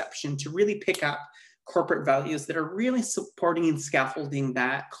a perception to really pick up corporate values that are really supporting and scaffolding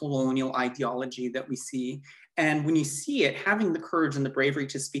that colonial ideology that we see. And when you see it, having the courage and the bravery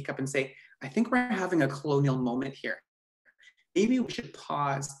to speak up and say, I think we're having a colonial moment here. Maybe we should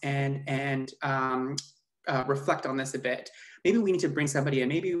pause and reflect on this a bit. Maybe we need to bring somebody in.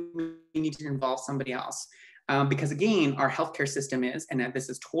 Maybe we need to involve somebody else. Because again, our healthcare system is, and this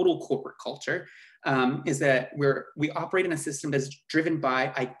is total corporate culture, is that we operate in a system that's driven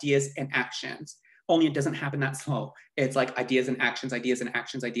by ideas and actions. Only it doesn't happen that slow. It's like ideas and actions, ideas and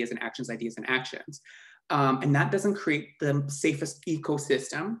actions, ideas and actions, ideas and actions. And that doesn't create the safest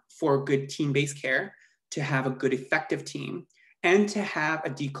ecosystem for good team-based care, to have a good effective team, and to have a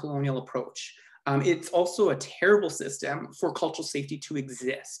decolonial approach. It's also a terrible system for cultural safety to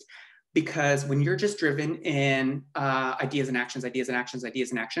exist, because when you're just driven in ideas and actions, ideas and actions,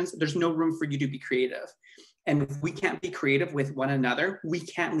 ideas and actions, there's no room for you to be creative. And if we can't be creative with one another, we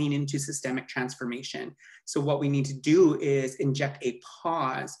can't lean into systemic transformation. So what we need to do is inject a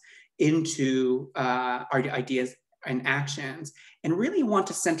pause into our ideas and actions, and really want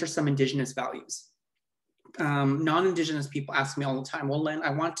to center some Indigenous values. Non-Indigenous people ask me all the time, well, Len, I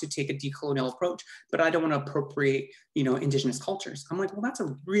want to take a decolonial approach, but I don't want to appropriate, Indigenous cultures. I'm like, well, that's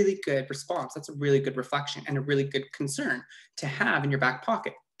a really good response. That's a really good reflection and a really good concern to have in your back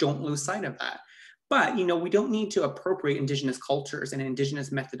pocket. Don't lose sight of that. But, we don't need to appropriate Indigenous cultures and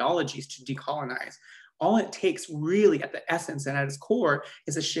Indigenous methodologies to decolonize. All it takes really at the essence and at its core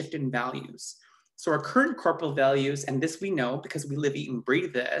is a shift in values. So our current corporate values, and this we know because we live, eat, and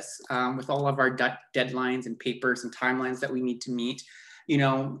breathe this, with all of our deadlines and papers and timelines that we need to meet,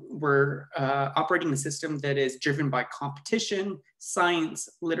 we're operating a system that is driven by competition, science,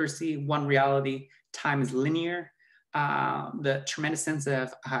 literacy, one reality, time is linear, the tremendous sense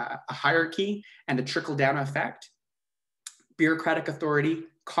of a hierarchy and a trickle-down effect, bureaucratic authority,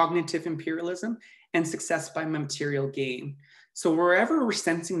 cognitive imperialism, and success by material gain. So wherever we're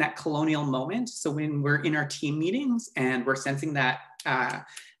sensing that colonial moment, so when we're in our team meetings and we're sensing that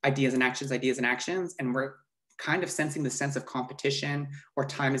ideas and actions, and we're kind of sensing the sense of competition, or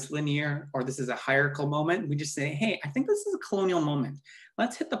time is linear, or this is a hierarchical moment, we just say, hey, I think this is a colonial moment.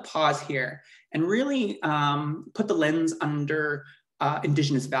 Let's hit the pause here and really put the lens under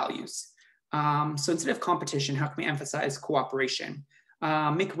Indigenous values. So instead of competition, how can we emphasize cooperation?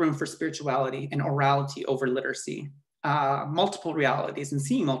 Make room for spirituality and orality over literacy. Multiple realities, and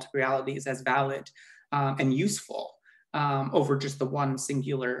seeing multiple realities as valid and useful over just the one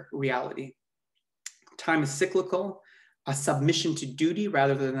singular reality. Time is cyclical, a submission to duty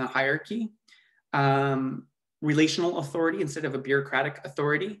rather than a hierarchy, relational authority instead of a bureaucratic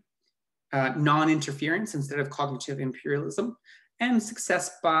authority, non-interference instead of cognitive imperialism, and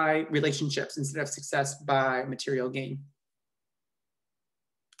success by relationships instead of success by material gain.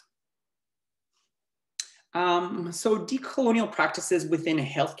 So decolonial practices within a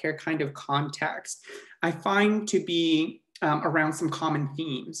healthcare kind of context, I find to be around some common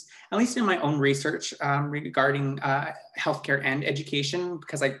themes, at least in my own research regarding healthcare and education,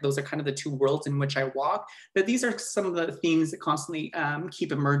 because those are kind of the two worlds in which I walk. But these are some of the themes that constantly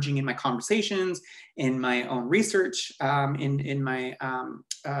keep emerging in my conversations, in my own research, in my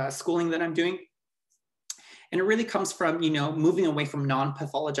schooling that I'm doing. And it really comes from, moving away from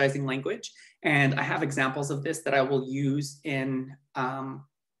non-pathologizing language. And I have examples of this that I will use in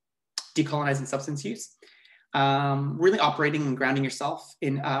decolonizing substance use. Really operating and grounding yourself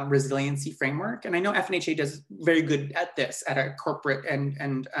in a resiliency framework. And I know FNHA does very good at this at a corporate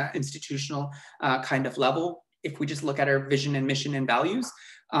and institutional kind of level. If we just look at our vision and mission and values,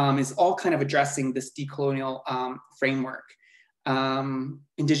 is all kind of addressing this decolonial framework.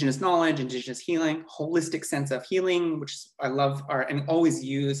 Indigenous knowledge, Indigenous healing, holistic sense of healing, which I love and always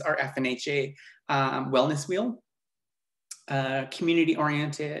use our FNHA wellness wheel.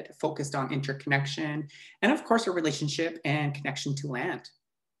 Community-oriented, focused on interconnection, and of course, a relationship and connection to land.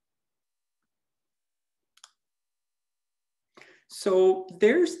 So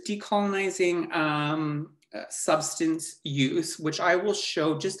there's decolonizing substance use, which I will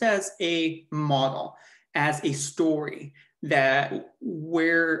show just as a model, as a story that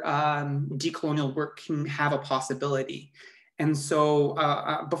where decolonial work can have a possibility. And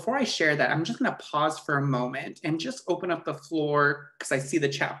so before I share that, I'm just going to pause for a moment and just open up the floor, because I see the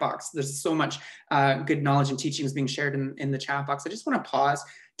chat box. There's so much good knowledge and teachings being shared in the chat box. I just want to pause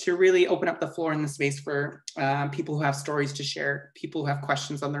to really open up the floor in the space for people who have stories to share, people who have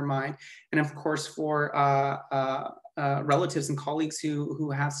questions on their mind, and of course for relatives and colleagues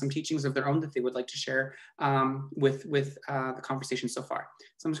who have some teachings of their own that they would like to share with the conversation so far.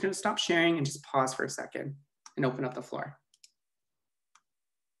 So I'm just going to stop sharing and just pause for a second and open up the floor.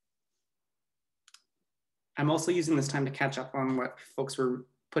 I'm also using this time to catch up on what folks were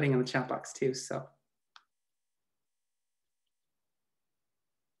putting in the chat box too, so.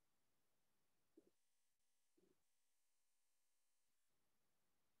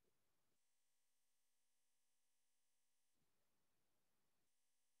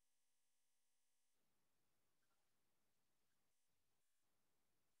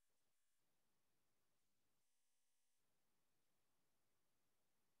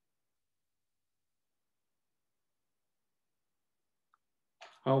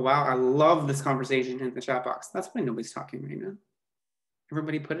 Oh, wow, I love this conversation in the chat box. That's why nobody's talking right now.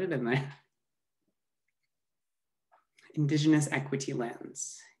 Everybody put it in there. Indigenous equity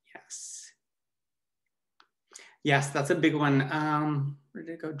lens, yes. Yes, that's a big one. Where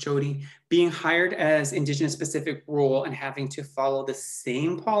did it go, Jody? Being hired as Indigenous specific role and having to follow the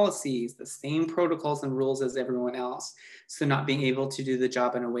same policies, the same protocols and rules as everyone else. So not being able to do the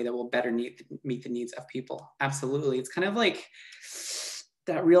job in a way that will better meet the needs of people. Absolutely, it's kind of like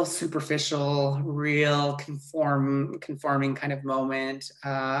that real superficial, real conforming kind of moment.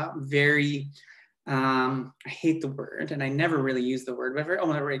 I hate the word, and I never really use the word, but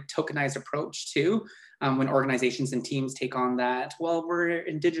very tokenized approach too. When organizations and teams take on that, well, we're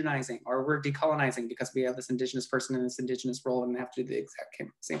indigenizing or we're decolonizing because we have this Indigenous person in this Indigenous role and they have to do the exact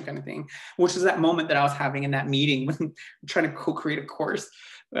same kind of thing, which is that moment that I was having in that meeting when I'm trying to co-create a course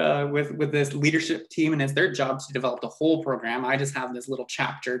with this leadership team, and it's their job to develop the whole program. I just have this little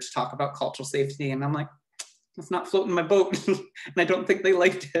chapter to talk about cultural safety, and I'm like, it's not floating my boat. And I don't think they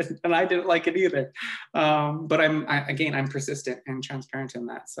liked it, and I didn't like it either. But I'm persistent and transparent in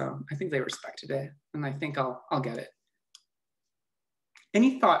that. So I think they respected it, and I think I'll get it.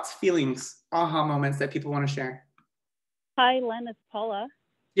 Any thoughts, feelings, aha moments that people want to share? Hi, Len, it's Paula.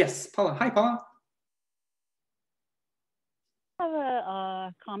 Yes, Paula. Hi, Paula. I have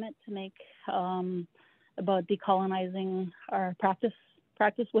a comment to make about decolonizing our practice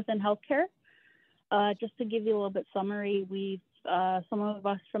within healthcare. Just to give you a little bit summary, some of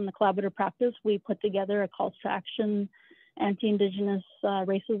us from the collaborative practice, we put together a calls to action anti-Indigenous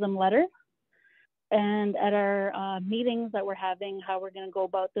racism letter. And at our meetings that we're having, how we're going to go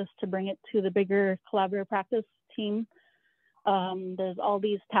about this to bring it to the bigger collaborative practice team, there's all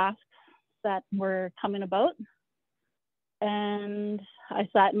these tasks that were coming about. And I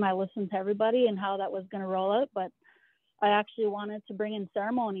sat and I listened to everybody and how that was going to roll out. But I actually wanted to bring in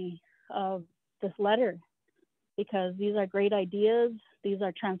ceremony of this letter, because these are great ideas, these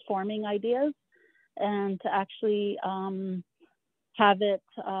are transforming ideas, and to actually have it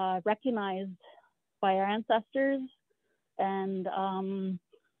recognized by our ancestors and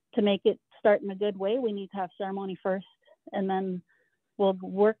to make it start in a good way, we need to have ceremony first, and then we'll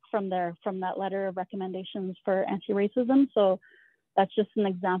work from there, from that letter of recommendations for anti-racism. So that's just an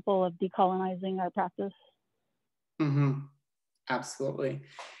example of decolonizing our practice. Mm-hmm. Absolutely.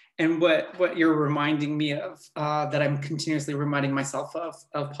 And what you're reminding me of, that I'm continuously reminding myself of,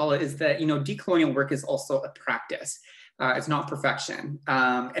 Paula, is that, decolonial work is also a practice. It's not perfection.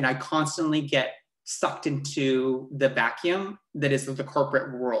 And I constantly get sucked into the vacuum that is the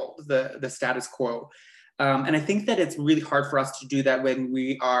corporate world, the status quo. And I think that it's really hard for us to do that when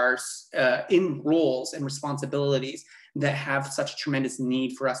we are in roles and responsibilities that have such a tremendous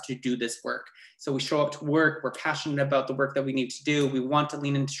need for us to do this work. So we show up to work, we're passionate about the work that we need to do, we want to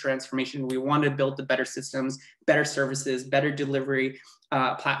lean into transformation, we want to build the better systems, better services, better delivery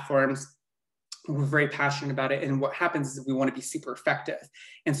platforms. We're very passionate about it. And what happens is we want to be super effective.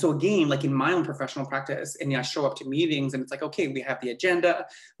 And so again, like in my own professional practice, and I show up to meetings and it's like, okay, we have the agenda,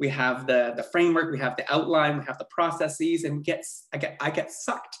 we have the framework, we have the outline, we have the processes, and I get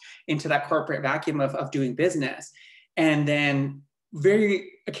sucked into that corporate vacuum of doing business. And then very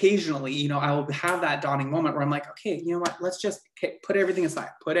occasionally, I will have that dawning moment where I'm like, okay, you know what, let's just put everything aside,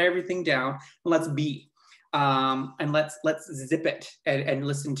 put everything down, and let's be. And let's zip it and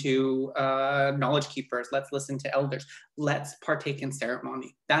listen to knowledge keepers. Let's listen to elders. Let's partake in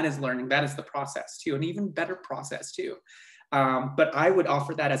ceremony. That is learning. That is the process too, an even better process too. But I would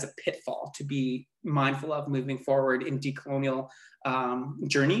offer that as a pitfall to be mindful of moving forward in decolonial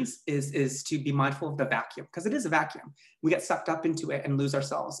journeys is to be mindful of the vacuum, because it is a vacuum. We get sucked up into it and lose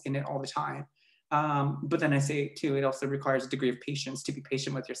ourselves in it all the time. But then I say too, it also requires a degree of patience, to be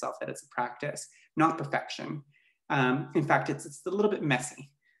patient with yourself, that it's a practice, not perfection. In fact, it's a little bit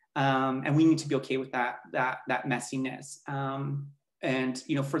messy. And we need to be okay with that messiness. And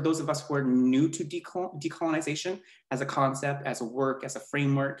for those of us who are new to decolonization as a concept, as a work, as a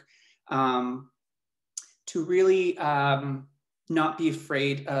framework, to really not be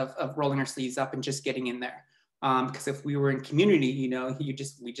afraid of rolling our sleeves up and just getting in there. Because if we were in community, we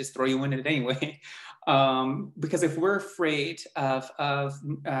just throw you in it anyway. Because if we're afraid of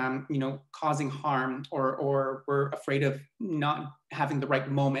causing harm, or we're afraid of not having the right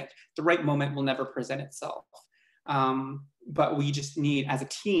moment will never present itself. But we just need, as a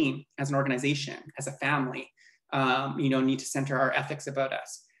team, as an organization, as a family, need to center our ethics about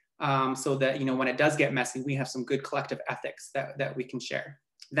us, so that when it does get messy, we have some good collective ethics that we can share.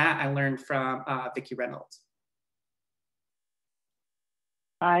 That I learned from Vicki Reynolds.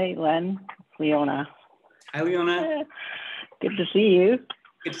 Hi, Len. Leona. Hi, Leona. Good to see you.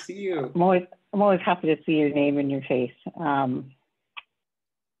 Good to see you. I'm always happy to see your name and your face.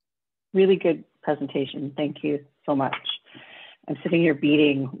 Really good presentation. Thank you so much. I'm sitting here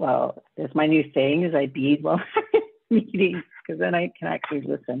beading. Well, there's my new saying is I bead while I'm meeting, because then I can actually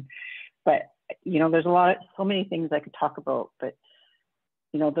listen. But there's so many things I could talk about. But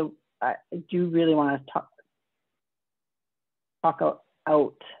I do really want to talk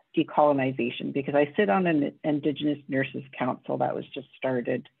out decolonization, because I sit on an Indigenous Nurses Council that was just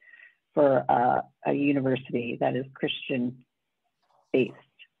started for a university that is Christian based.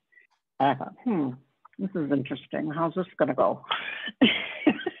 I thought, this is interesting. How's this going to go?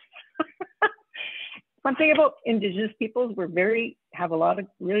 One thing about Indigenous peoples, have a lot of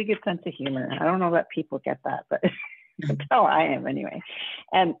really good sense of humor. I don't know that people get that, but that's how I am anyway.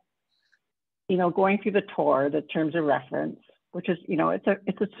 And going through the tour, the terms of reference, which is it's a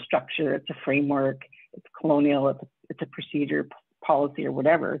structure, it's a framework, it's colonial, it's a procedure, policy, or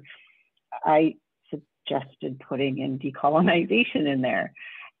whatever. I suggested putting in decolonization in there,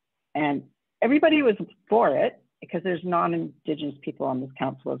 and everybody was for it, because there's non-Indigenous people on this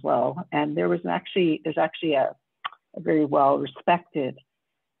council as well. And there's actually a very well-respected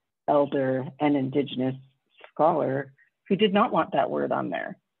elder and Indigenous scholar who did not want that word on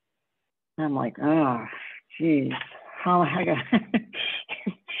there. And I'm like, oh, geez, how am I gonna?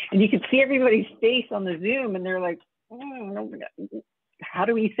 And you can see everybody's face on the Zoom, and they're like, how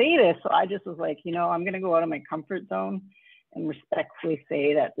do we say this? So I just was like, I'm gonna go out of my comfort zone and respectfully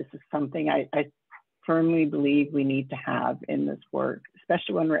say that this is something I firmly believe we need to have in this work,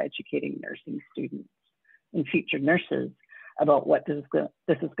 especially when we're educating nursing students and future nurses about what this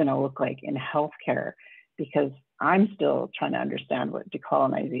is going to look like in healthcare, because I'm still trying to understand what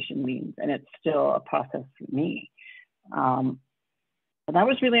decolonization means, and it's still a process for me. And that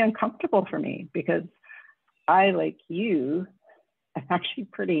was really uncomfortable for me, because I, like you, I'm actually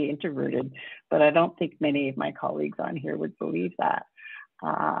pretty introverted, but I don't think many of my colleagues on here would believe that.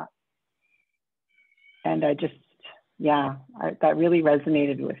 And I just, that really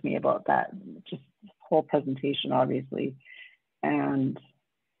resonated with me about that, just this whole presentation, obviously, and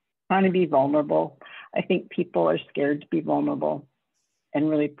trying to be vulnerable. I think people are scared to be vulnerable and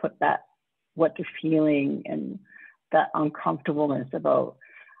really put what they're feeling and that uncomfortableness about,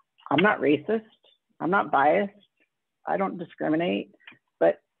 I'm not racist, I'm not biased, I don't discriminate,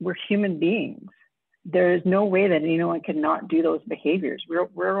 but we're human beings. There is no way that anyone can not do those behaviors.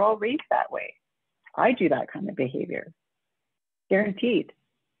 We're all raised that way. I do that kind of behavior, guaranteed.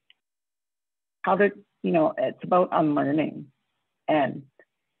 It's about unlearning and,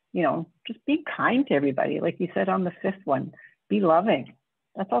 just be kind to everybody. Like you said on the fifth one, be loving.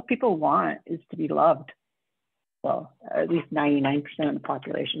 That's all people want, is to be loved. Well, at least 99% of the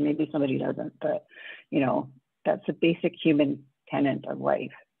population, maybe somebody doesn't, but that's a basic human tenet of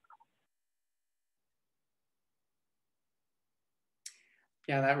life.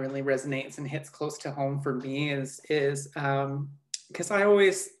 Yeah, that really resonates and hits close to home for me is because I'm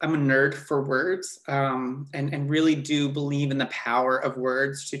a nerd for words, and really do believe in the power of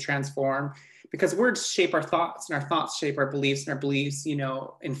words to transform, because words shape our thoughts, and our thoughts shape our beliefs, and our beliefs,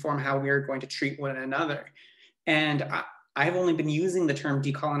 inform how we are going to treat one another. And I've only been using the term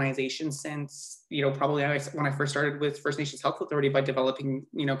decolonization since, probably when I first started with First Nations Health Authority by developing,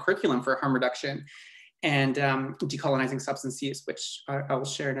 curriculum for harm reduction and decolonizing substance use, which I will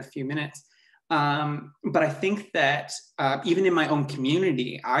share in a few minutes. But I think that even in my own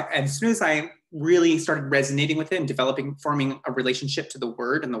community, as soon as I really started resonating with it and forming a relationship to the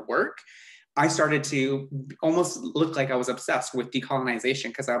word and the work, I started to almost look like I was obsessed with decolonization,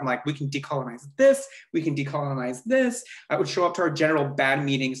 because I'm like, we can decolonize this, we can decolonize this. I would show up to our general bad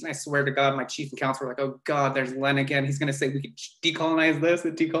meetings, and I swear to God, my chief and council were like, oh God, there's Len again. He's gonna say we can decolonize this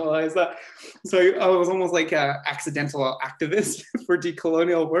and decolonize that. So I was almost like an accidental activist for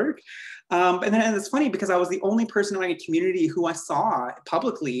decolonial work. And then it's funny because I was the only person in my community who I saw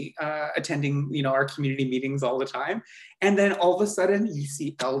publicly attending, our community meetings all the time. And then all of a sudden you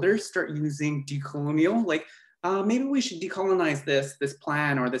see elders start using decolonial, like maybe we should decolonize this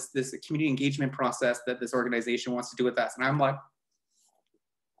plan or this community engagement process that this organization wants to do with us. And I'm like,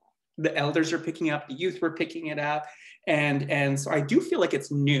 the elders are picking up, the youth were picking it up. And so I do feel like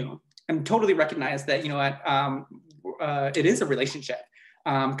it's new, and totally recognize that, it is a relationship.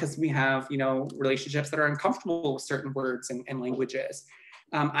 Because we have, relationships that are uncomfortable with certain words and languages.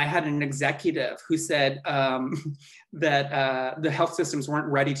 I had an executive who said that the health systems weren't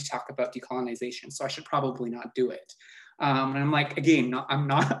ready to talk about decolonization, so I should probably not do it. And I'm like, again,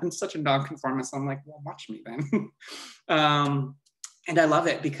 I'm such a nonconformist. I'm like, well, watch me then. And I love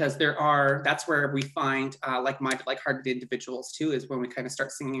it because that's where we find like-minded, like-hearted individuals too, is when we kind of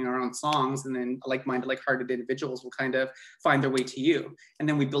start singing our own songs, and then like-minded, like-hearted individuals will kind of find their way to you. And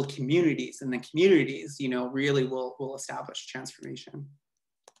then we build communities, and then communities, really will establish transformation.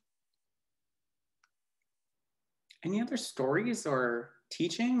 Any other stories or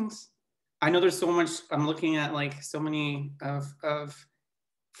teachings? I know there's so much, I'm looking at like so many of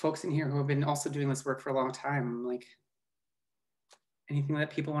folks in here who have been also doing this work for a long time. I'm like, anything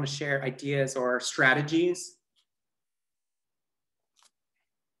that people want to share, ideas or strategies?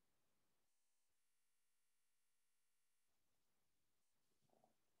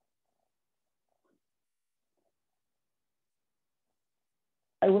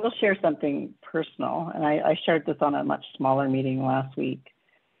 I will share something personal, and I shared this on a much smaller meeting last week.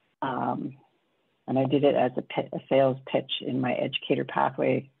 And I did it as a sales pitch in my educator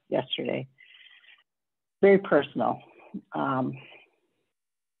pathway yesterday. Very personal. I'm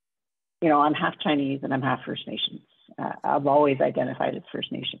half Chinese and I'm half First Nations. I've always identified as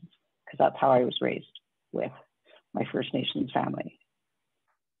First Nations because that's how I was raised with my First Nations family.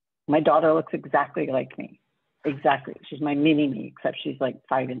 My daughter looks exactly like me. Exactly. She's my mini me, except she's like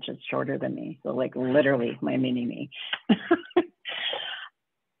 5 inches shorter than me. So like literally my mini me.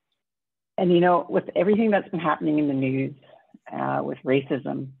 And with everything that's been happening in the news with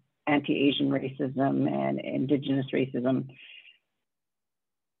racism, anti-Asian racism and Indigenous racism,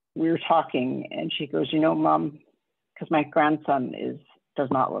 we were talking and she goes, Mom, because my grandson does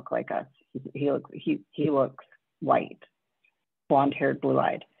not look like us. He looks white, blonde-haired,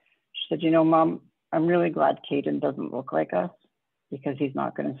 blue-eyed. She said, Mom, I'm really glad Caden doesn't look like us because he's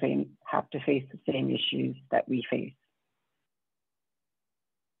not going to have to face the same issues that we face.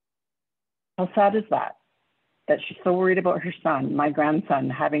 How sad is that? That she's so worried about her son, my grandson,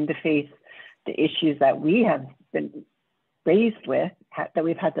 having to face the issues that we have been raised with, that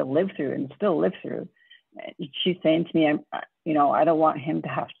we've had to live through and still live through. She's saying to me, I don't want him to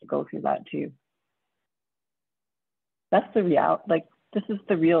have to go through that too. That's the reality. Like, this is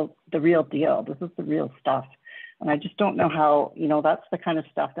the real deal. This is the real stuff. And I just don't know how, that's the kind of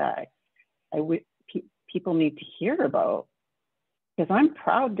stuff that people need to hear about, because I'm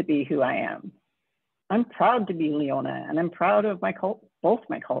proud to be who I am. I'm proud to be Leona, and I'm proud of both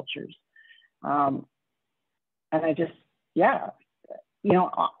my cultures. And I just,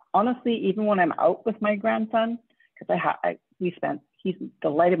 honestly, even when I'm out with my grandson, because he's the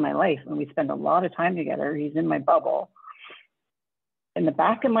light of my life, and we spend a lot of time together. He's in my bubble. In the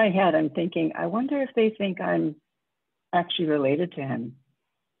back of my head, I'm thinking, I wonder if they think I'm actually related to him,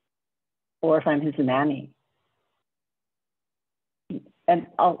 or if I'm his nanny. And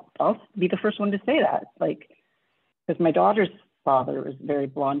I'll be the first one to say that, like, because my daughter's father was very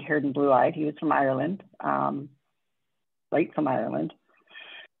blonde-haired and blue-eyed. He was from Ireland, right from Ireland.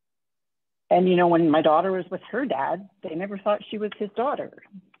 And when my daughter was with her dad, they never thought she was his daughter.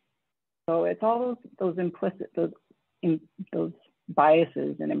 So it's all those implicit, those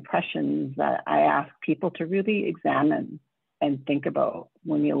biases and impressions that I ask people to really examine and think about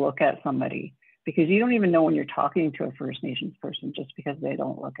when you look at somebody, because you don't even know when you're talking to a First Nations person just because they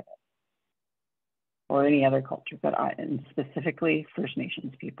don't look at it, or any other culture, and specifically First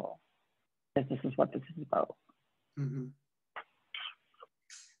Nations people, because this is what this is about. Mm-hmm.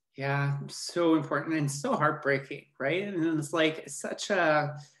 Yeah, so important and so heartbreaking, right? And it's like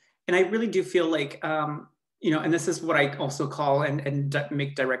and I really do feel like and this is what I also call and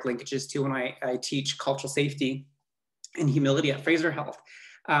make direct linkages to when I teach cultural safety and humility at Fraser Health.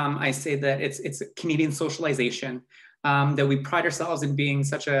 I say that it's a Canadian socialization, that we pride ourselves in being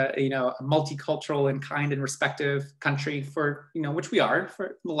such a a multicultural and kind and respectful country for which we are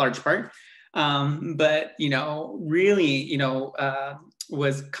for the large part, but really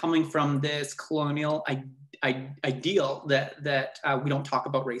was coming from this colonial ideal that we don't talk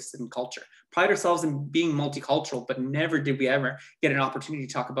about race and culture. Pride ourselves in being multicultural, but never did we ever get an opportunity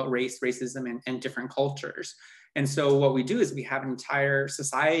to talk about race, racism, and different cultures. And so what we do is we have an entire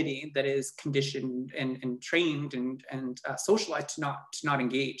society that is conditioned and trained and socialized to not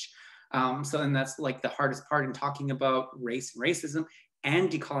engage. So then that's like the hardest part in talking about race and racism and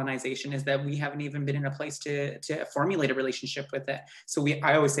decolonization, is that we haven't even been in a place to formulate a relationship with it. So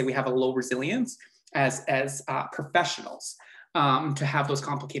I always say we have a low resilience as professionals to have those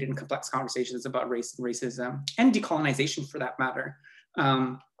complicated and complex conversations about race and racism and decolonization for that matter.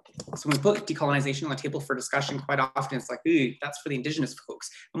 So when we put decolonization on the table for discussion, quite often it's like, ooh, that's for the Indigenous folks.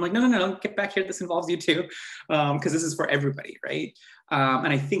 I'm like, no, get back here. This involves you too, because this is for everybody, right?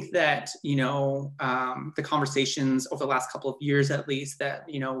 And I think that, the conversations over the last couple of years, at least, that,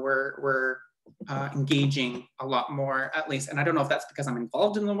 we're engaging a lot more, at least. And I don't know if that's because I'm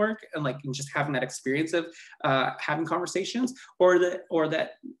involved in the work and just having that experience of having conversations, or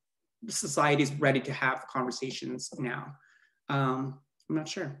that society is ready to have conversations now. I'm not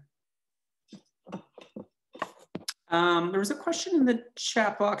sure. There was a question in the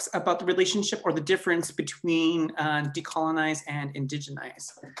chat box about the relationship or the difference between decolonize and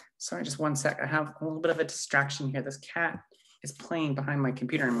indigenize. Sorry, just one sec. I have a little bit of a distraction here. This cat is playing behind my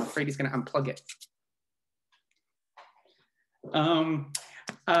computer. I'm afraid he's going to unplug it.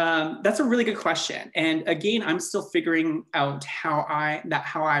 That's a really good question. And again, I'm still figuring out how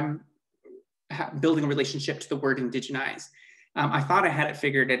I'm building a relationship to the word indigenize. I thought I had it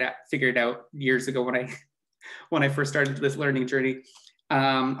figured out years ago when I first started this learning journey.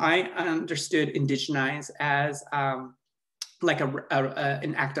 I understood indigenize as like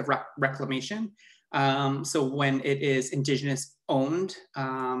an act of reclamation. So when it is Indigenous owned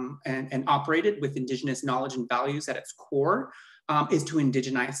and operated with Indigenous knowledge and values at its core, is to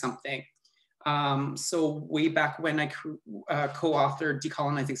indigenize something. So way back when I co-authored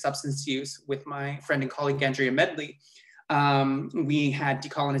Decolonizing Substance Use with my friend and colleague Andrea Medley, we had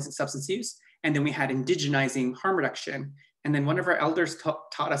decolonizing substance use, and then we had indigenizing harm reduction. And then one of our elders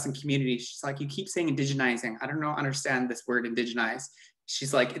taught us in community, she's like, you keep saying indigenizing. I don't understand this word indigenize.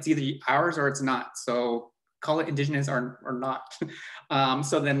 She's like, it's either ours or it's not. So call it indigenous or not.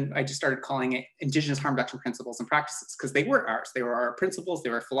 So then I just started calling it indigenous harm reduction principles and practices, because they were ours. They were our principles.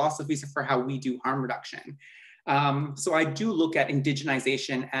 They were philosophies for how we do harm reduction. So I do look at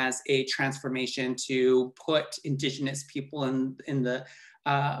indigenization as a transformation to put Indigenous people in the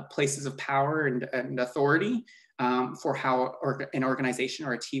places of power and authority for how an organization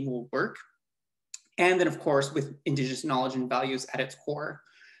or a team will work. And then of course, with Indigenous knowledge and values at its core.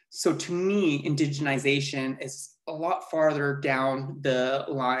 So to me, indigenization is a lot farther down the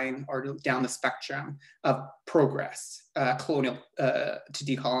line or down the spectrum of progress, colonial to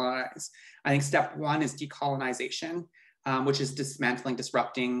decolonize. I think step one is decolonization, which is dismantling,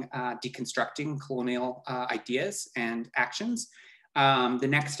 disrupting, deconstructing colonial ideas and actions. The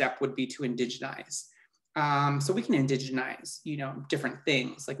next step would be to indigenize. So we can indigenize, different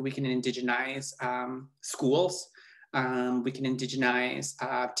things. Like we can indigenize schools. We can indigenize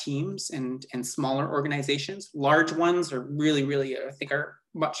teams and smaller organizations. Large ones are really, I think, are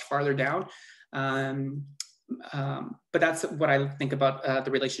much farther down. But that's what I think about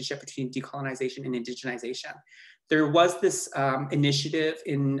the relationship between decolonization and indigenization. There was this initiative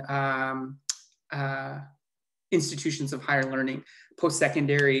in institutions of higher learning.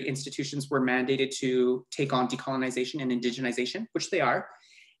 Post-secondary institutions were mandated to take on decolonization and indigenization, which they are.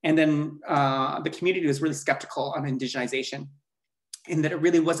 And then the community was really skeptical on indigenization, in that it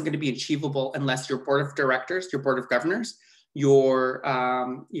really wasn't going to be achievable unless your board of directors, your board of governors, your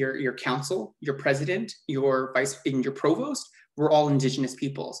council, your president, your your provost were all Indigenous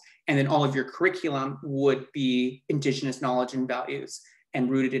peoples. And then all of your curriculum would be Indigenous knowledge and values and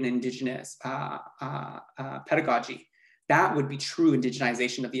rooted in Indigenous pedagogy. That would be true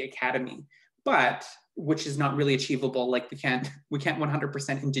indigenization of the academy, but which is not really achievable. Like we can't 100%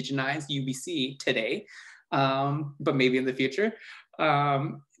 indigenize UBC today, but maybe in the future.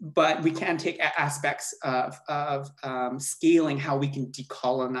 But we can take aspects of scaling how we can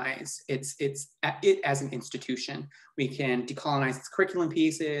decolonize it as an institution. We can decolonize its curriculum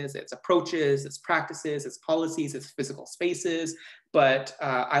pieces, its approaches, its practices, its policies, its physical spaces. But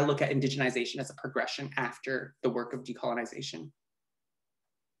I look at indigenization as a progression after the work of decolonization.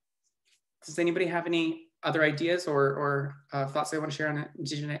 Does anybody have any other ideas or thoughts they want to share on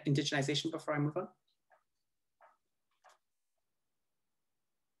indigenization before I move on?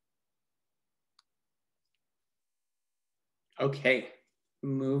 Okay,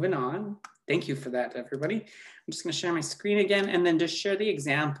 moving on. Thank you for that, everybody. I'm just going to share my screen again and then just share the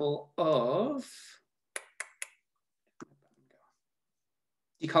example of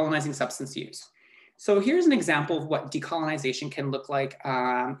decolonizing substance use. So here's an example of what decolonization can look like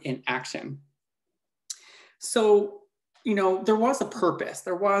in action. So, you know, there was a purpose,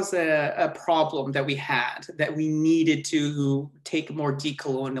 there was a problem that we had that we needed to take a more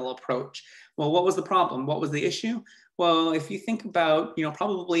decolonial approach. Well, what was the problem? What was the issue? Well, if you think about, you know,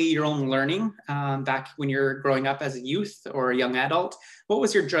 probably your own learning back when you're growing up as a youth or a young adult, what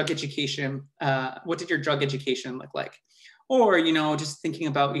was your drug education? What did your drug education look like? Or, you know, just thinking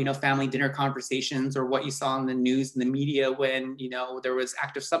about, you know, family dinner conversations or what you saw in the news and the media when, you know, there was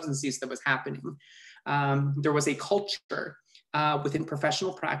active substance use that was happening. There was a culture within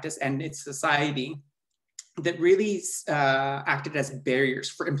professional practice and its society that really acted as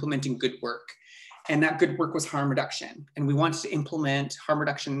barriers for implementing good work. And that good work was harm reduction. And we wanted to implement harm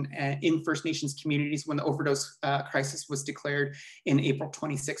reduction in First Nations communities when the overdose crisis was declared in April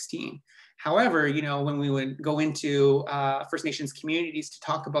 2016. However, you know, when we would go into First Nations communities to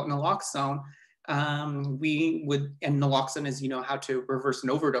talk about naloxone, and naloxone is, you know, how to reverse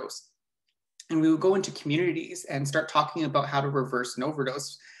an overdose. And we would go into communities and start talking about how to reverse an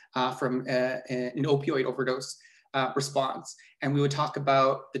overdose from an opioid overdose response. And we would talk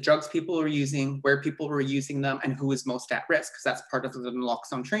about the drugs people were using, where people were using them, and who was most at risk, because that's part of the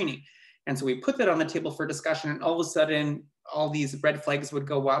naloxone training. And so we put that on the table for discussion, and all of a sudden, all these red flags would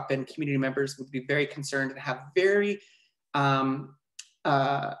go up, and community members would be very concerned and have very important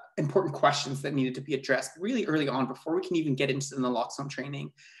questions that needed to be addressed really early on before we can even get into the naloxone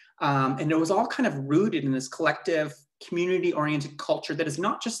training. And it was all kind of rooted in this collective, community-oriented culture that is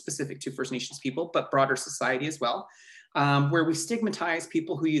not just specific to First Nations people, but broader society as well, where we stigmatize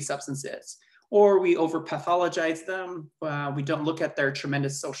people who use substances, or we over-pathologize them. We don't look at their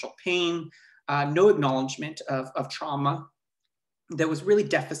tremendous social pain, no acknowledgement of trauma that was really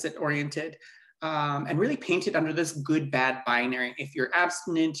deficit-oriented and really painted under this good-bad binary. If you're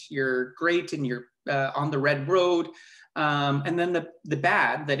abstinent, you're great and you're on the red road. And then the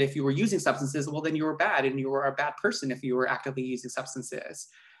bad, that if you were using substances, well, then you were bad and you were a bad person if you were actively using substances.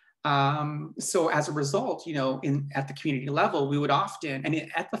 So as a result, you know, at the community level, we would often, and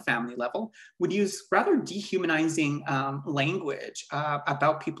at the family level, would use rather dehumanizing language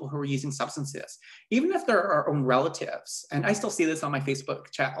about people who are using substances, even if they're our own relatives. And I still see this on my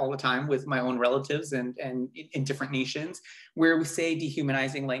Facebook chat all the time with my own relatives and in different nations, where we say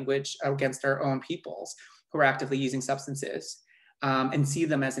dehumanizing language against our own peoples who are actively using substances and see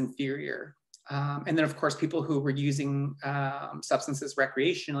them as inferior. And then, of course, people who were using substances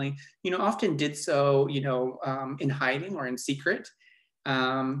recreationally, you know, often did so, you know, in hiding or in secret.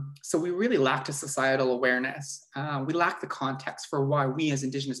 So we really lacked a societal awareness. We lacked the context for why we as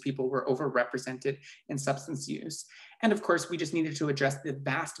Indigenous people were overrepresented in substance use. And of course, we just needed to address the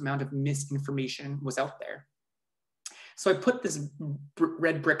vast amount of misinformation was out there. So I put this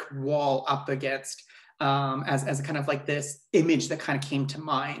red brick wall up against as a kind of like this image that kind of came to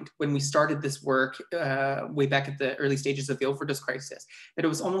mind when we started this work way back at the early stages of the overdose crisis, that it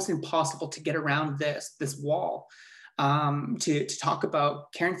was almost impossible to get around this wall to talk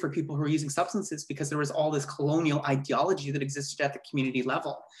about caring for people who are using substances, because there was all this colonial ideology that existed at the community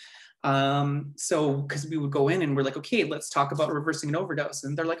level. So because we would go in and we're like, okay, let's talk about reversing an overdose.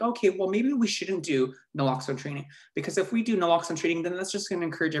 And they're like, okay, well, maybe we shouldn't do naloxone training, because if we do naloxone training, then that's just going to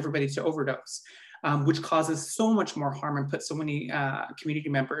encourage everybody to overdose. Which causes so much more harm and puts so many community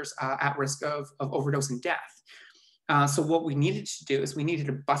members at risk of overdose and death. So what we needed to do is we needed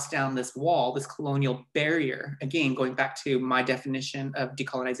to bust down this wall, this colonial barrier. Again, going back to my definition of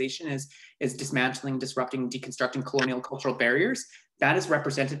decolonization is dismantling, disrupting, deconstructing colonial cultural barriers. That is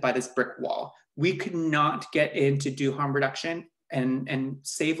represented by this brick wall. We could not get in to do harm reduction and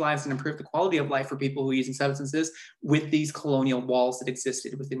save lives and improve the quality of life for people who are using substances with these colonial walls that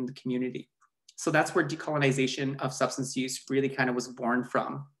existed within the community. So that's where decolonization of substance use really kind of was born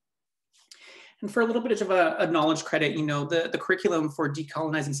from. And for a little bit of a knowledge credit, you know, the curriculum for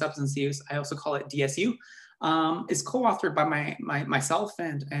decolonizing substance use, I also call it DSU, is co-authored by myself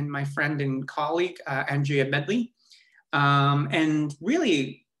and my friend and colleague, Andrea Medley, and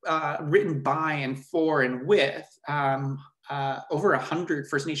really written by and for and with over 100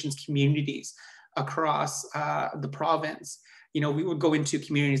 First Nations communities across the province. You know, we would go into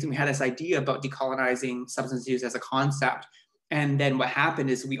communities and we had this idea about decolonizing substance use as a concept. And then what happened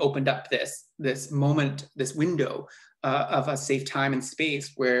is we opened up this moment, this window of a safe time and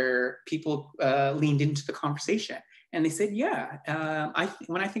space where people leaned into the conversation. And they said, yeah,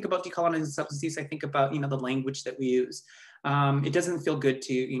 when I think about decolonizing substance use, I think about, the language that we use. It doesn't feel good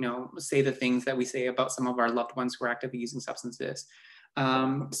to, say the things that we say about some of our loved ones who are actively using substances.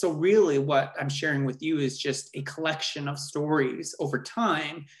 So really what I'm sharing with you is just a collection of stories over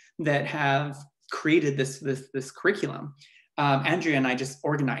time that have created this curriculum. Andrea and I just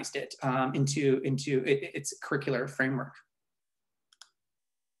organized it into its curricular framework.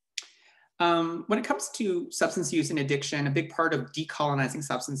 When it comes to substance use and addiction, a big part of decolonizing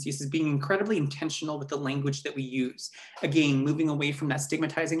substance use is being incredibly intentional with the language that we use. Again, moving away from that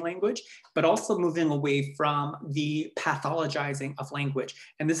stigmatizing language, but also moving away from the pathologizing of language.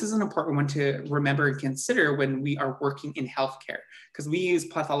 And this is an important one to remember and consider when we are working in healthcare, because we use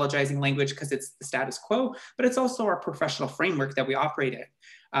pathologizing language because it's the status quo, but it's also our professional framework that we operate in.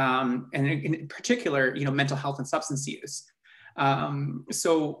 And in particular, mental health and substance use.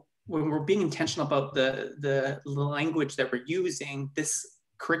 So when we're being intentional about the language that we're using, this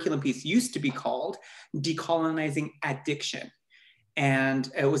curriculum piece used to be called Decolonizing Addiction. And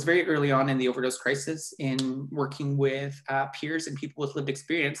it was very early on in the overdose crisis in working with peers and people with lived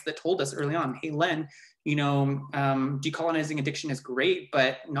experience that told us early on, hey, Len, decolonizing addiction is great,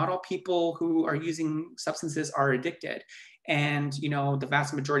 but not all people who are using substances are addicted. And, the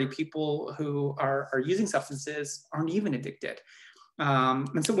vast majority of people who are using substances aren't even addicted.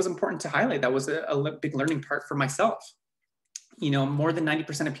 And so it was important to highlight. That was a big learning part for myself. More than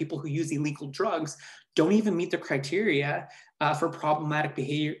 90% of people who use illegal drugs don't even meet the criteria for problematic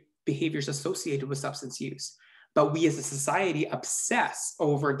behaviors associated with substance use. But we as a society obsess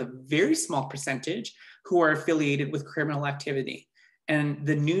over the very small percentage who are affiliated with criminal activity. And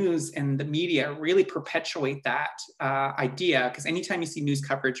the news and the media really perpetuate that idea, because anytime you see news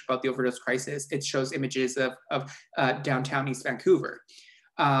coverage about the overdose crisis, it shows images of downtown East Vancouver.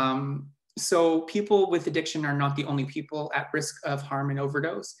 So people with addiction are not the only people at risk of harm and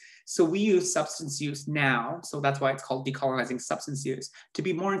overdose. So we use substance use now, so that's why it's called decolonizing substance use, to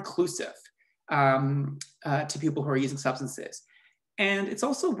be more inclusive to people who are using substances. And it's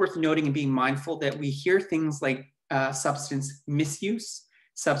also worth noting and being mindful that we hear things like substance misuse,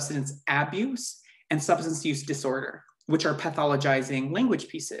 substance abuse, and substance use disorder, which are pathologizing language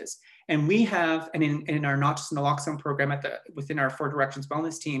pieces. And we have, and in our Not Just Naloxone program within our Four Directions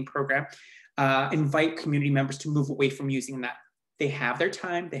Wellness Team program, invite community members to move away from using that. They have their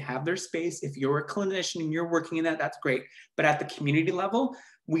time, they have their space. If you're a clinician and you're working in that, that's great. But at the community level,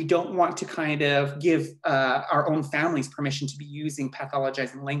 we don't want to kind of give our own families permission to be using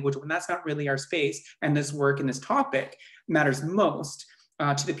pathologizing language when that's not really our space. And this work and this topic matters most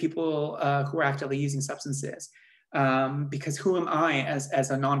to the people who are actively using substances. Because who am I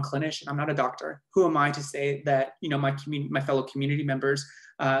as a non-clinician? I'm not a doctor. Who am I to say that my fellow community members'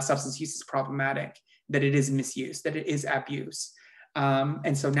 substance use is problematic, that it is misuse, that it is abuse?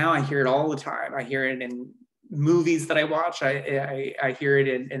 And so now I hear it all the time. I hear it in movies that I watch. I hear it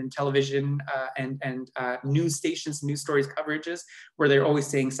in television and news stations, news stories, coverages, where they're always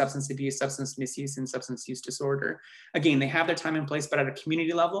saying substance abuse, substance misuse, and substance use disorder. Again, they have their time and place, but at a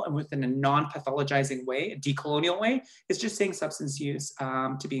community level and within a non-pathologizing way, a decolonial way, it's just saying substance use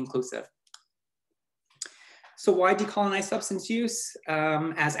to be inclusive. So why decolonize substance use?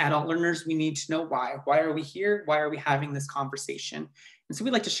 As adult learners, we need to know why. Why are we here? Why are we having this conversation? And so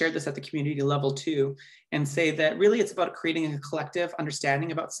we'd like to share this at the community level too, and say that really it's about creating a collective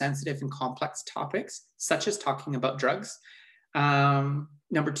understanding about sensitive and complex topics, such as talking about drugs.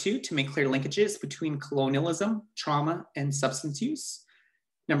 Number two, to make clear linkages between colonialism, trauma, and substance use.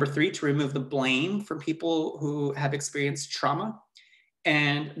 Number three, to remove the blame from people who have experienced trauma.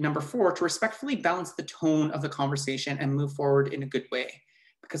 And number four, to respectfully balance the tone of the conversation and move forward in a good way.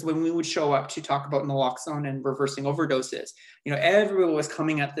 Because when we would show up to talk about naloxone and reversing overdoses, everyone was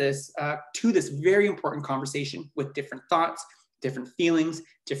coming at this to this very important conversation with different thoughts, different feelings,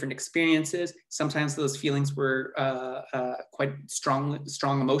 different experiences. Sometimes those feelings were quite strong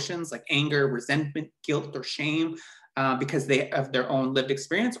emotions like anger, resentment, guilt, or shame, because they have their own lived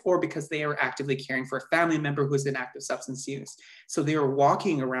experience, or because they are actively caring for a family member who is in active substance use. So they are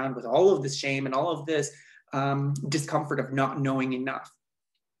walking around with all of this shame and all of this discomfort of not knowing enough.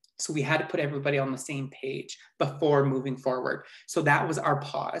 So we had to put everybody on the same page before moving forward. So that was our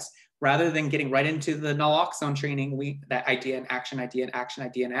pause. Rather than getting right into the naloxone training, that idea and action, idea and action,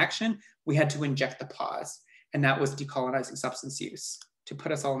 idea and action, we had to inject the pause. And that was decolonizing substance use to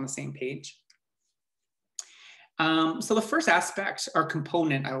put us all on the same page. So the first aspect, or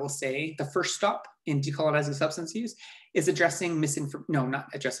component, I will say, the first stop in decolonizing substance use is addressing misinformation,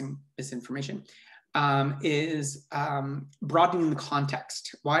 is broadening the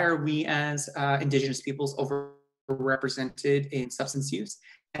context. Why are we as Indigenous peoples overrepresented in substance use,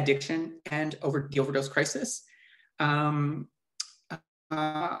 addiction, and the overdose crisis? And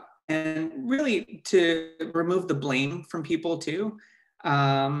really to remove the blame from people too,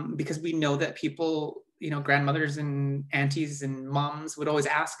 because we know that people, grandmothers and aunties and moms would always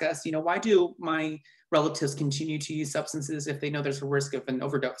ask us, why do my relatives continue to use substances if they know there's a risk of an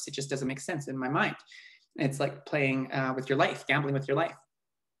overdose? It just doesn't make sense in my mind. It's like playing with your life, gambling with your life.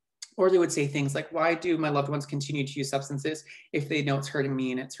 Or they would say things like, why do my loved ones continue to use substances if they know it's hurting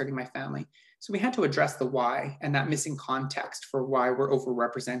me and it's hurting my family? So we had to address the why and that missing context for why we're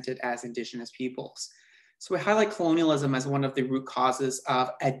overrepresented as Indigenous peoples. So we highlight colonialism as one of the root causes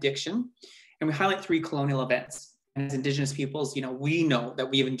of addiction. And we highlight 3 colonial events. And as Indigenous peoples, we know that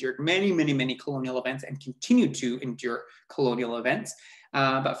we have endured many, many, many colonial events and continue to endure colonial events.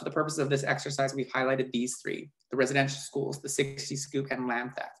 But for the purpose of this exercise, we've highlighted these 3: the residential schools, the 60 scoop, and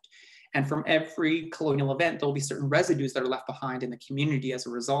land theft. And from every colonial event, there'll be certain residues that are left behind in the community as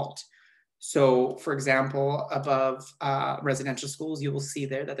a result. So, for example, above residential schools, you will see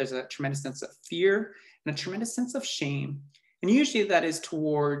there that there's a tremendous sense of fear and a tremendous sense of shame. And usually that is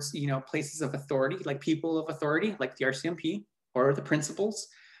towards, places of authority, like people of authority, like the RCMP or the principals,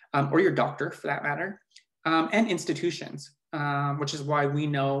 or your doctor for that matter, and institutions, which is why we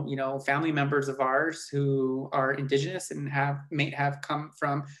know, family members of ours who are Indigenous and may have come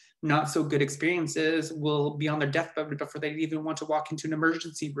from not so good experiences will be on their deathbed before they even want to walk into an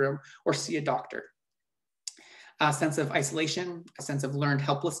emergency room or see a doctor. A sense of isolation, a sense of learned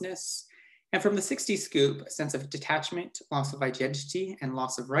helplessness. And from the 60 scoop, a sense of detachment, loss of identity, and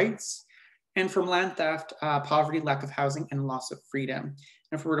loss of rights. And from land theft, poverty, lack of housing, and loss of freedom.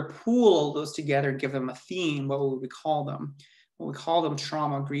 And if we were to pool those together and give them a theme, what would we call them? Well, we call them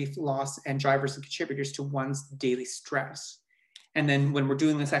trauma, grief, loss, and drivers and contributors to one's daily stress. And then when we're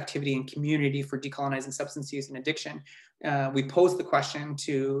doing this activity in community for decolonizing substance use and addiction, we pose the question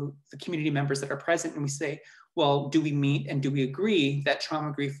to the community members that are present, and we say, well, do we meet and do we agree that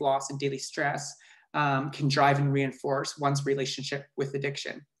trauma, grief, loss, and daily stress can drive and reinforce one's relationship with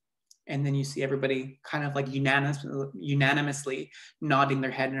addiction? And then you see everybody kind of like unanimously nodding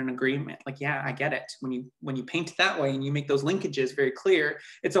their head in an agreement. Like, yeah, I get it. When you paint it that way and you make those linkages very clear,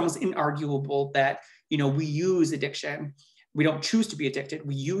 it's almost inarguable that, we use addiction. We don't choose to be addicted.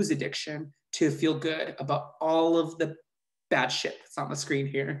 We use addiction to feel good about all of the bad shit that's on the screen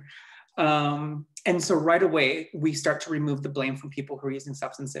here. And so right away, we start to remove the blame from people who are using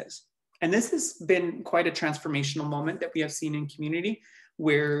substances. And this has been quite a transformational moment that we have seen in community,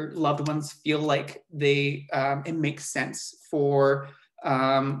 where loved ones feel like it makes sense for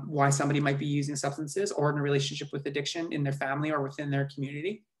why somebody might be using substances or in a relationship with addiction in their family or within their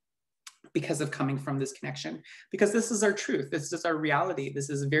community, because of coming from this connection, because this is our truth. This is our reality. This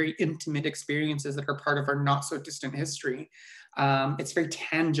is very intimate experiences that are part of our not so distant history. It's very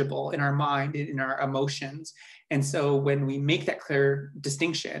tangible in our mind, in our emotions. And so when we make that clear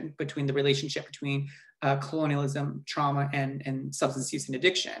distinction between the relationship between colonialism, trauma, and substance use and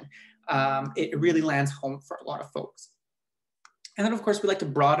addiction, it really lands home for a lot of folks. And then of course, we like to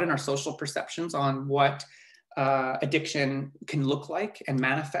broaden our social perceptions on what addiction can look like and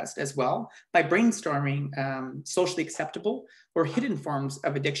manifest as well by brainstorming socially acceptable or hidden forms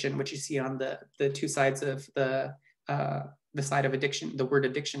of addiction, which you see on the 2 sides of the side of addiction, the word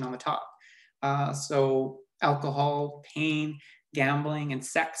addiction on the top. So alcohol, pain, gambling, and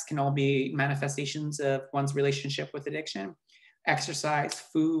sex can all be manifestations of one's relationship with addiction. Exercise,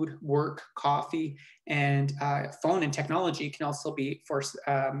 food, work, coffee, and phone and technology can also be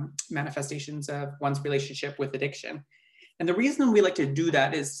manifestations of one's relationship with addiction. And the reason we like to do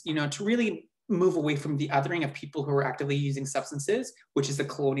that is, to really move away from the othering of people who are actively using substances, which is a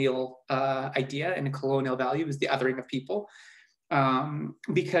colonial idea and a colonial value, is the othering of people.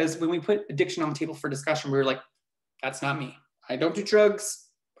 Because when we put addiction on the table for discussion, we were like, that's not me. I don't do drugs.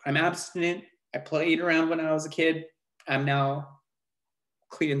 I'm abstinent. I played around when I was a kid. I'm now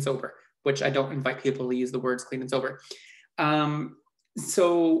clean and sober, which I don't invite people to use the words clean and sober.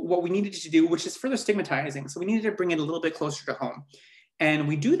 So what we needed to do, which is further stigmatizing, so we needed to bring it a little bit closer to home. And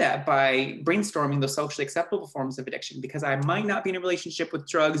we do that by brainstorming those socially acceptable forms of addiction, because I might not be in a relationship with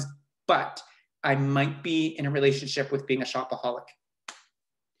drugs, but I might be in a relationship with being a shopaholic.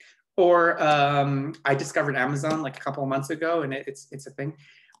 Or I discovered Amazon like a couple of months ago, and it's a thing.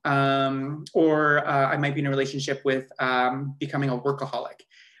 Or I might be in a relationship with becoming a workaholic.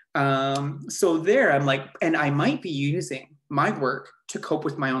 So there I'm like, and I might be using my work to cope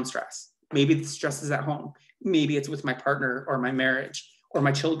with my own stress. Maybe the stress is at home. Maybe it's with my partner or my marriage or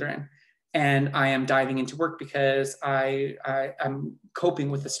my children. And I am diving into work because I'm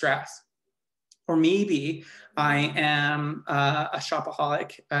coping with the stress. Or maybe I am a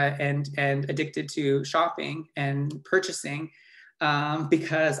shopaholic and addicted to shopping and purchasing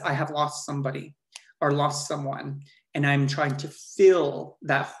because I have lost somebody or lost someone. And I'm trying to fill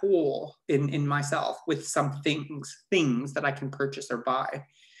that hole in myself with some things that I can purchase or buy.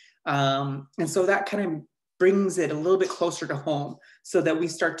 And so that kind of brings it a little bit closer to home, so that we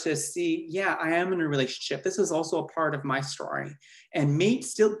start to see, yeah, I am in a relationship. This is also a part of my story, and might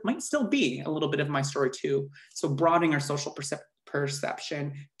still be a little bit of my story too. So broadening our social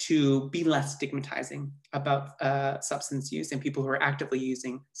perception to be less stigmatizing about substance use and people who are actively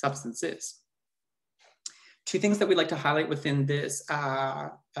using substances. Two things that we'd like to highlight within this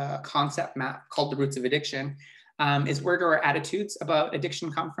concept map called the Roots of Addiction is, where do our attitudes about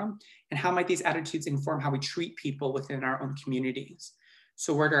addiction come from? And how might these attitudes inform how we treat people within our own communities?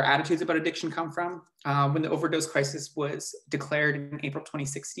 So where do our attitudes about addiction come from? When the overdose crisis was declared in April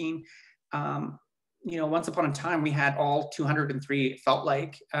 2016, once upon a time, we had all 203, it felt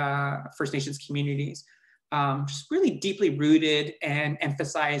like, First Nations communities just really deeply rooted and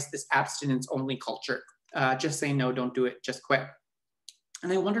emphasized this abstinence-only culture. Just say no, don't do it, just quit.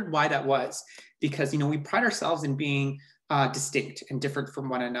 And I wondered why that was, because we pride ourselves in being distinct and different from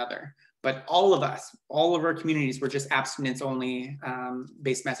one another. But all of us, all of our communities were just abstinence-only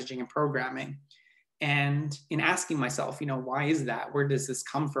based messaging and programming. And in asking myself, why is that? Where does this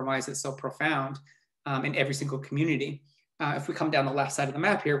come from? Why is it so profound in every single community? If we come down the left side of the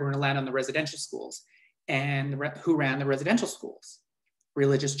map here, we're going to land on the residential schools. And who ran the residential schools?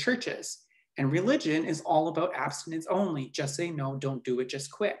 Religious churches. And religion is all about abstinence only. Just say no, don't do it, just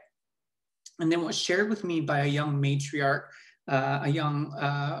quit. And then what was shared with me by a young matriarch, a young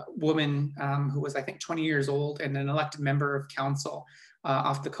woman who was, I think, 20 years old and an elected member of council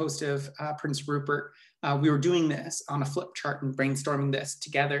off the coast of Prince Rupert. We were doing this on a flip chart and brainstorming this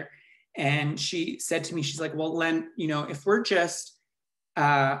together. And she said to me, she's like, well, Len, if we're just,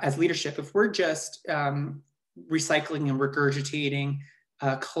 as leadership, if we're just recycling and regurgitating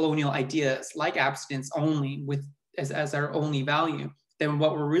colonial ideas like abstinence only as our only value, then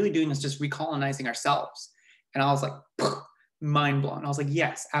what we're really doing is just recolonizing ourselves. And I was like, mind blown. I was like,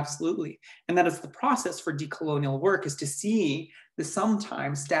 yes, absolutely. And that is the process for decolonial work, is to see the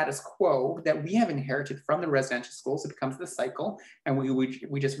sometimes status quo that we have inherited from the residential schools. It becomes the cycle, and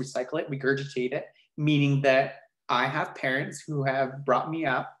we just recycle it, regurgitate it, meaning that I have parents who have brought me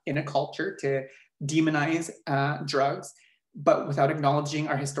up in a culture to demonize drugs, but without acknowledging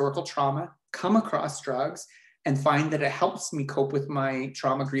our historical trauma, come across drugs and find that it helps me cope with my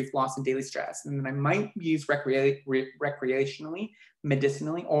trauma, grief, loss, and daily stress. And then I might use recreationally,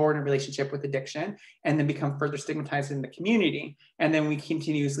 medicinally, or in a relationship with addiction, and then become further stigmatized in the community. And then we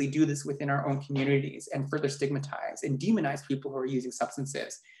continuously do this within our own communities and further stigmatize and demonize people who are using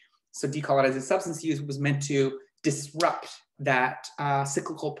substances. So decolonizing substance use was meant to disrupt that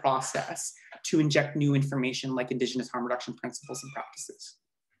cyclical process to inject new information like Indigenous harm reduction principles and practices.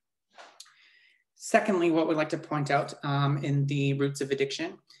 Secondly, what we'd like to point out in the Roots of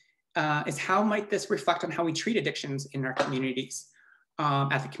Addiction is how might this reflect on how we treat addictions in our communities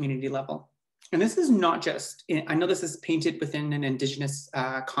at the community level. And this is not just, I know this is painted within an Indigenous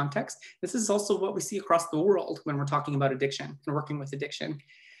context. This is also what we see across the world when we're talking about addiction and working with addiction.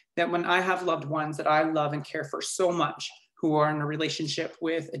 That when I have loved ones that I love and care for so much who are in a relationship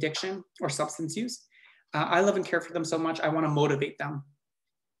with addiction or substance use, I love and care for them so much, I want to motivate them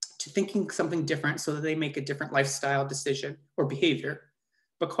to thinking something different so that they make a different lifestyle decision or behavior.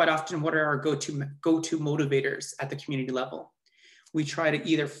 But quite often, what are our go-to motivators at the community level? We try to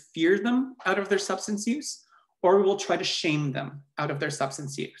either fear them out of their substance use, or we'll try to shame them out of their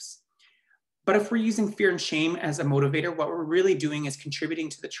substance use. But if we're using fear and shame as a motivator, what we're really doing is contributing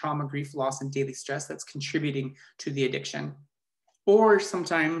to the trauma, grief, loss, and daily stress that's contributing to the addiction. Or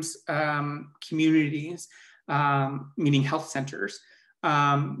sometimes communities, meaning health centers,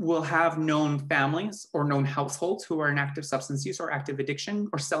 will have known families or known households who are in active substance use or active addiction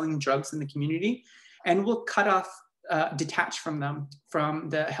or selling drugs in the community, and will cut off, detach from them from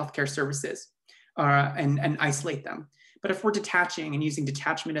the healthcare services and isolate them. But if we're detaching and using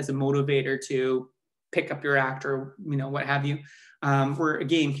detachment as a motivator to pick up your act or, you know, what have you, we're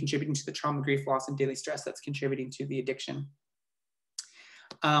again contributing to the trauma, grief, loss, and daily stress that's contributing to the addiction.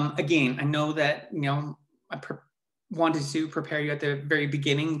 Again, I know that, you know, I wanted to prepare you at the very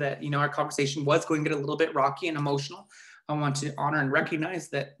beginning that, you know, our conversation was going to get a little bit rocky and emotional. I want to honor and recognize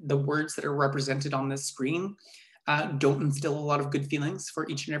that the words that are represented on this screen don't instill a lot of good feelings for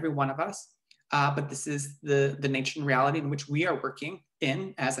each and every one of us. But this is the nature and reality in which we are working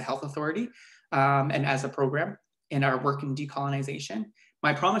in as a health authority and as a program in our work in decolonization.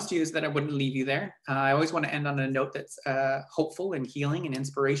 My promise to you is that I wouldn't leave you there. I always want to end on a note that's hopeful and healing and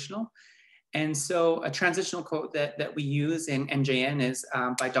inspirational. And so a transitional quote that we use in NJN is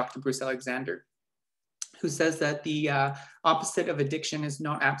by Dr. Bruce Alexander, who says that the opposite of addiction is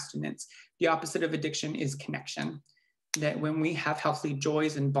not abstinence. The opposite of addiction is connection. That when we have healthy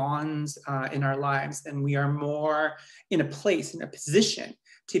joys and bonds in our lives, then we are more in a place, in a position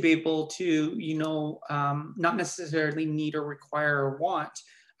to be able to, you know, not necessarily need or require or want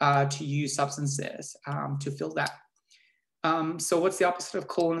to use substances to fill that. So what's the opposite of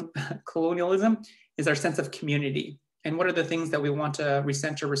colonialism? Is our sense of community. And what are the things that we want to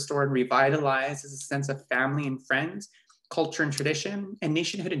recenter, restore, and revitalize is a sense of family and friends, culture and tradition, and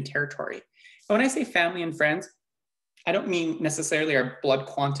nationhood and territory. And when I say family and friends, I don't mean necessarily our blood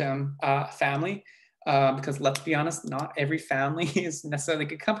quantum family, because let's be honest, not every family is necessarily a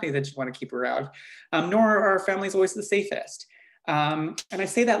good company that you want to keep around, nor are our families always the safest. And I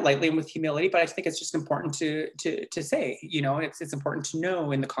say that lightly and with humility, but I think it's just important to say, you know, it's important to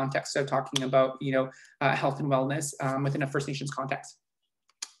know in the context of talking about, you know, health and wellness within a First Nations context.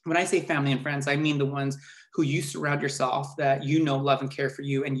 When I say family and friends, I mean the ones who you surround yourself, that you know love and care for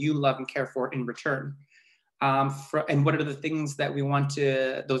you, and you love and care for in return. And what are the things that we want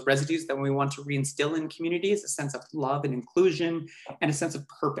to, those residues that we want to reinstill in communities, a sense of love and inclusion and a sense of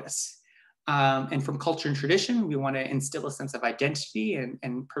purpose. And from culture and tradition, we want to instill a sense of identity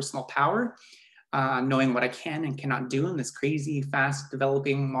and personal power, knowing what I can and cannot do in this crazy, fast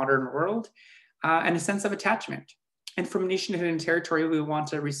developing modern world, and a sense of attachment. And from nationhood and territory, we want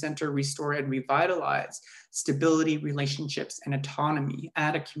to recenter, restore, and revitalize stability, relationships, and autonomy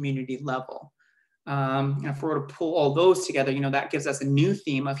at a community level. And if we were to pull all those together, you know, that gives us a new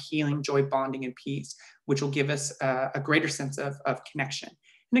theme of healing, joy, bonding, and peace, which will give us a greater sense of connection.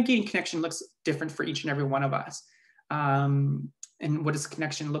 And again, connection looks different for each and every one of us. And what does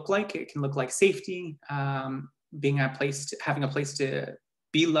connection look like? It can look like safety, being a place, having a place to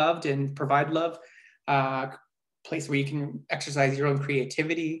be loved and provide love, place where you can exercise your own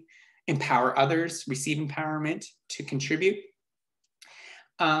creativity, empower others, receive empowerment, to contribute.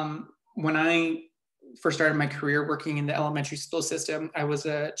 When I first started my career working in the elementary school system, I was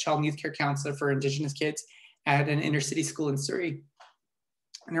a child and youth care counselor for Indigenous kids at an inner city school in Surrey.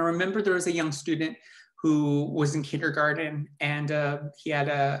 And I remember there was a young student who was in kindergarten, and he had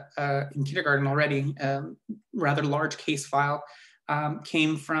in kindergarten already, rather large case file,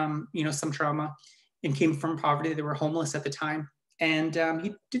 came from, you know, some trauma and came from poverty. They were homeless at the time. And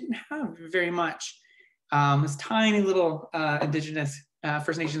he didn't have very much. This tiny little Indigenous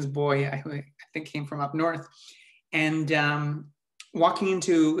First Nations boy, I think came from up north, and walking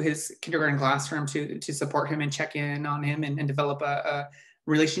into his kindergarten classroom to support him and check in on him and develop a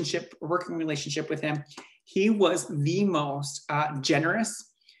relationship, working relationship with him. He was the most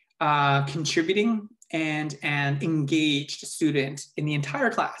generous, contributing, and engaged student in the entire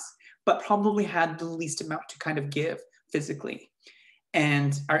class, but probably had the least amount to kind of give physically.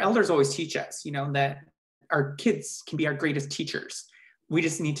 And our elders always teach us, you know, that our kids can be our greatest teachers. We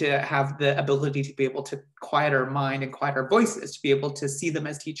just need to have the ability to be able to quiet our mind and quiet our voices to be able to see them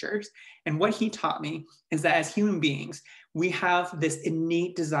as teachers. And what he taught me is that as human beings, we have this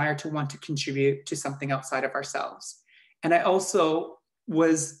innate desire to want to contribute to something outside of ourselves. And I also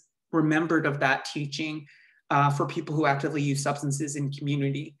was remembered of that teaching for people who actively use substances in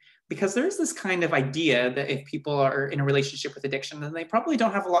community, because there's this kind of idea that if people are in a relationship with addiction, then they probably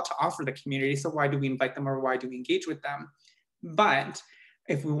don't have a lot to offer the community. So why do we invite them, or why do we engage with them? But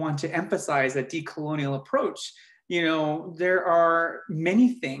if we want to emphasize a decolonial approach, you know, there are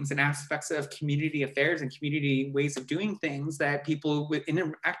many things and aspects of community affairs and community ways of doing things that people in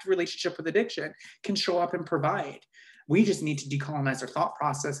an active relationship with addiction can show up and provide. We just need to decolonize our thought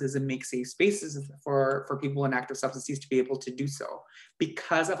processes and make safe spaces for people in active substance use to be able to do so,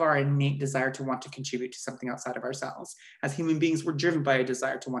 because of our innate desire to want to contribute to something outside of ourselves. As human beings, we're driven by a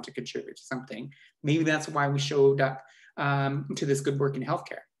desire to want to contribute to something. Maybe that's why we showed up to this good work in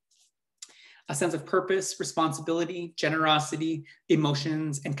healthcare. A sense of purpose, responsibility, generosity,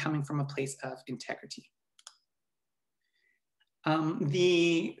 emotions, and coming from a place of integrity.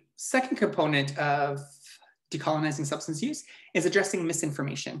 The second component of decolonizing substance use is addressing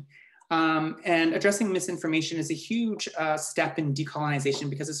misinformation. And addressing misinformation is a huge step in decolonization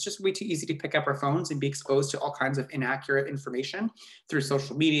because it's just way too easy to pick up our phones and be exposed to all kinds of inaccurate information through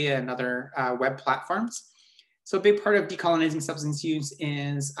social media and other web platforms. So a big part of decolonizing substance use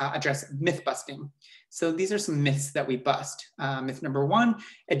is address myth busting. So these are some myths that we bust. Myth number one,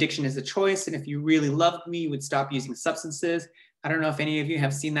 addiction is a choice. And if you really loved me, you would stop using substances. I don't know if any of you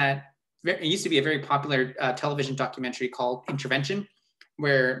have seen that. It used to be a very popular television documentary called Intervention,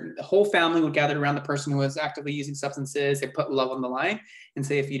 where the whole family would gather around the person who was actively using substances. They put love on the line and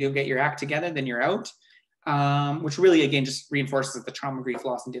say, if you don't get your act together, then you're out. Which really, again, just reinforces the trauma, grief,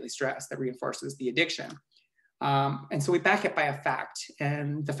 loss, and daily stress that reinforces the addiction. And so we back it by a fact.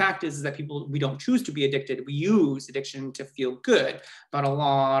 And the fact is that we don't choose to be addicted. We use addiction to feel good about a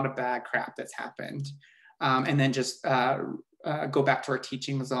lot of bad crap that's happened. And then just go back to our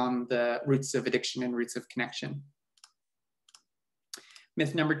teachings on the roots of addiction and roots of connection.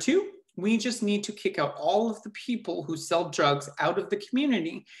 Myth number two, we just need to kick out all of the people who sell drugs out of the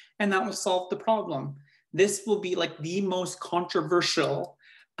community, and that will solve the problem. This will be like the most controversial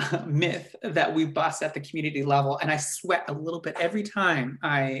myth that we bust at the community level. And I sweat a little bit every time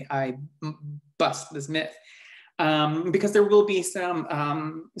I bust this myth. Because there will be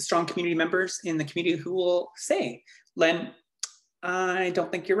some strong community members in the community who will say, Len, I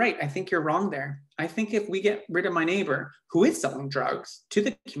don't think you're right. I think you're wrong there. I think if we get rid of my neighbor who is selling drugs to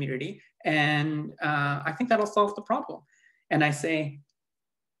the community, and I think that'll solve the problem. And I say,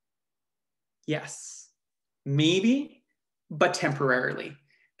 yes, maybe, but temporarily.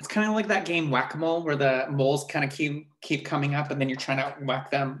 It's kind of like that game Whack-A-Mole where the moles kind of keep coming up and then you're trying to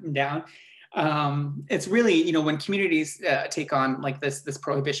whack them down. It's really, when communities take on like this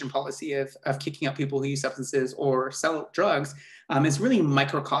prohibition policy of kicking out people who use substances or sell drugs, it's really a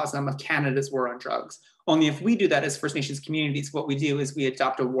microcosm of Canada's war on drugs. Only if we do that as First Nations communities, what we do is we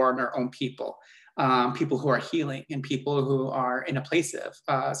adopt a war on our own people, people who are healing and people who are in a place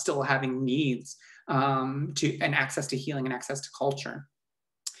of still having needs and access to healing and access to culture.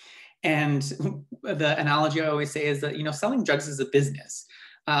 And the analogy I always say is that, selling drugs is a business.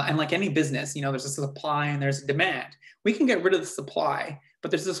 And like any business, there's a supply and there's a demand. We can get rid of the supply, but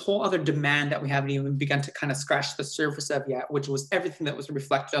there's this whole other demand that we haven't even begun to kind of scratch the surface of yet, which was everything that was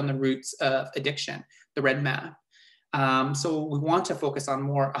reflected on the roots of addiction, the red map. So we want to focus on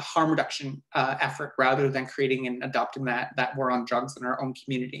more a harm reduction effort rather than creating and adopting that war on drugs in our own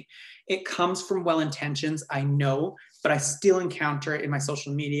community. It comes from well intentions, I know, but I still encounter it in my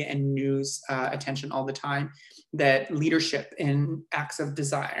social media and news attention all the time, that leadership in acts of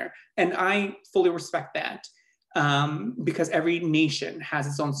desire. And I fully respect that because every nation has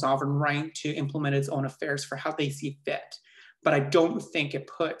its own sovereign right to implement its own affairs for how they see fit. But I don't think it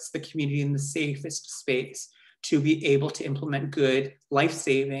puts the community in the safest space to be able to implement good,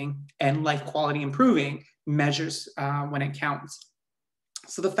 life-saving, and life quality improving measures when it counts.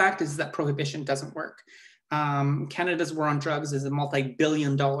 So the fact is that prohibition doesn't work. Canada's war on drugs is a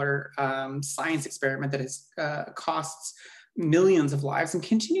multi-billion-dollar science experiment that has costs millions of lives and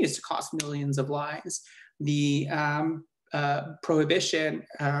continues to cost millions of lives. The prohibition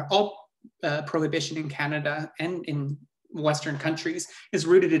in Canada and in Western countries is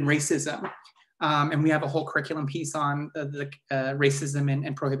rooted in racism. And we have a whole curriculum piece on the racism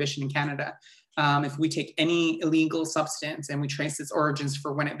and prohibition in Canada. If we take any illegal substance and we trace its origins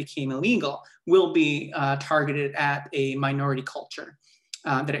for when it became illegal, we'll be targeted at a minority culture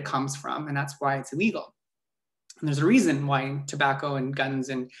that it comes from, and that's why it's illegal. And there's a reason why tobacco and guns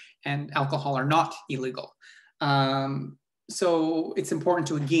and alcohol are not illegal. So it's important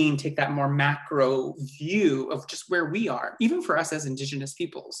to, again, take that more macro view of just where we are, even for us as Indigenous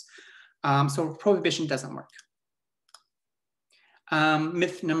peoples. So prohibition doesn't work.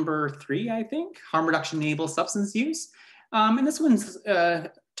 Myth number 3, I think, harm reduction enables substance use. And this one's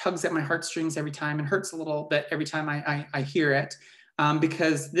tugs at my heartstrings every time and hurts a little bit every time I hear it,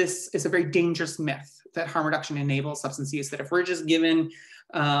 because this is a very dangerous myth that harm reduction enables substance use, that if we're just giving,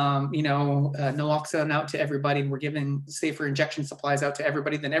 naloxone out to everybody, and we're giving safer injection supplies out to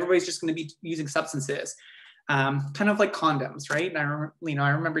everybody, then everybody's just going to be using substances. Kind of like condoms, right? I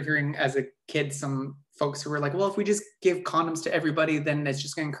remember hearing as a kid some folks who were like, well, if we just give condoms to everybody, then it's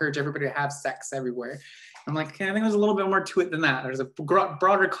just going to encourage everybody to have sex everywhere. I'm like, okay, I think there's a little bit more to it than that. There's a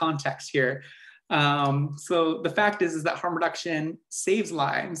broader context here. So the fact is that harm reduction saves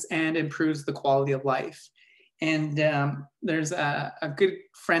lives and improves the quality of life. And there's a good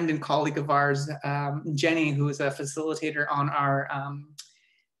friend and colleague of ours, Jenny, who is a facilitator on our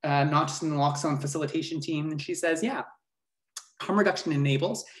not just naloxone facilitation team. And she says, yeah, Harm reduction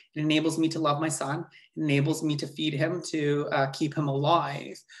enables. It enables me to love my son. It enables me to feed him, to keep him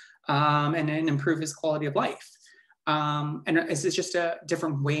alive, and improve his quality of life. And this is just a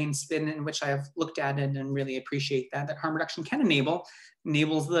different way and spin in which I have looked at it and really appreciate that harm reduction can enables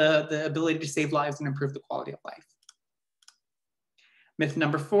the ability to save lives and improve the quality of life. Myth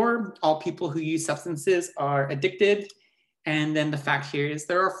number 4, all people who use substances are addicted. And then the fact here is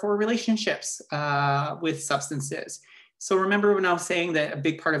there are 4 relationships with substances. So remember when I was saying that a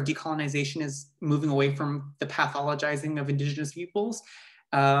big part of decolonization is moving away from the pathologizing of Indigenous peoples.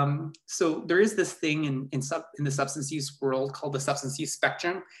 So there is this thing in the substance use world called the substance use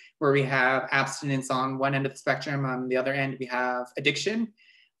spectrum, where we have abstinence on one end of the spectrum, on the other end we have addiction,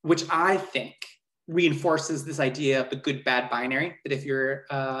 which I think reinforces this idea of the good bad binary, that if you're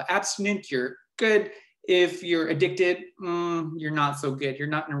abstinent, you're good. If you're addicted, you're not so good. You're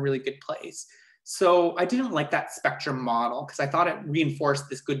not in a really good place. So I didn't like that spectrum model because I thought it reinforced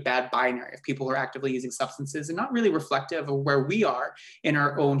this good bad binary of people who are actively using substances and not really reflective of where we are in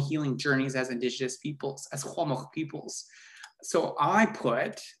our own healing journeys as Indigenous peoples, as Hwamok peoples. So I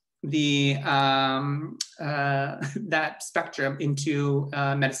put the that spectrum into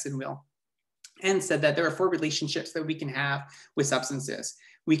a medicine wheel and said that there are 4 relationships that we can have with substances.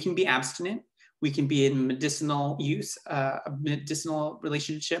 We can be abstinent. We can be in medicinal use, a medicinal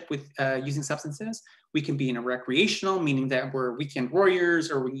relationship with using substances. We can be in a recreational, meaning that we're weekend warriors,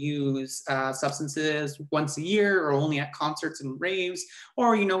 or we use substances once a year or only at concerts and raves,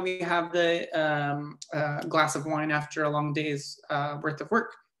 or, you know, we have the glass of wine after a long day's worth of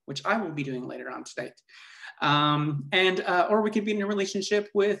work, which I will be doing later on tonight. Or we could be in a relationship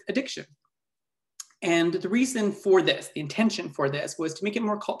with addiction. And the reason for this, the intention for this, was to make it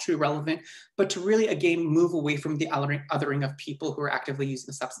more culturally relevant, but to really, again, move away from the othering of people who are actively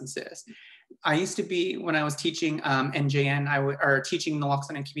using substances. I used to be, when I was teaching NJN, or teaching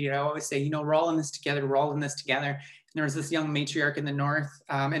naloxone and community, I always say, you know, we're all in this together, we're all in this together. And there was this young matriarch in the North,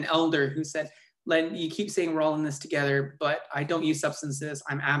 an elder, who said, Len, you keep saying we're all in this together, but I don't use substances,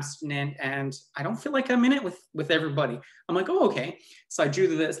 I'm abstinent, and I don't feel like I'm in it with everybody. I'm like, oh, okay. So I drew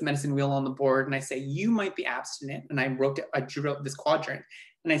this medicine wheel on the board and I say, you might be abstinent. And I drew out this quadrant.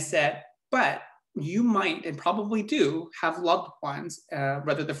 And I said, but you might, and probably do, have loved ones,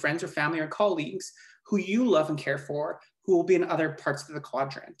 whether they're friends or family or colleagues, who you love and care for, who will be in other parts of the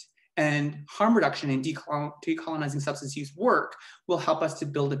quadrant. And harm reduction and decolonizing substance use work will help us to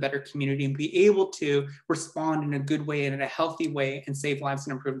build a better community and be able to respond in a good way and in a healthy way and save lives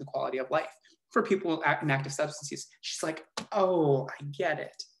and improve the quality of life for people in active substance use. She's like, oh, I get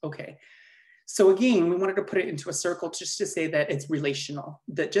it. Okay. So again, we wanted to put it into a circle just to say that it's relational,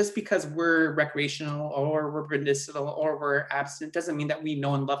 that just because we're recreational or we're medicinal or we're abstinent doesn't mean that we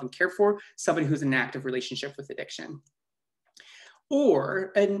know and love and care for somebody who's in an active relationship with addiction.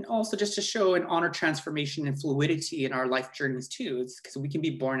 And also just to show and honor transformation and fluidity in our life journeys too, because we can be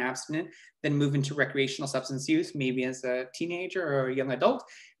born abstinent, then move into recreational substance use, maybe as a teenager or a young adult.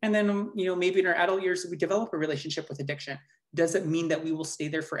 And then, you know, maybe in our adult years, we develop a relationship with addiction. Does it mean that we will stay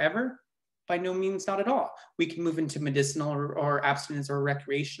there forever? By no means, not at all. We can move into medicinal or abstinence or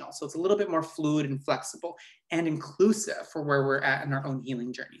recreational. So it's a little bit more fluid and flexible and inclusive for where we're at in our own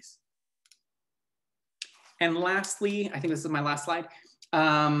healing journeys. And lastly, I think this is my last slide.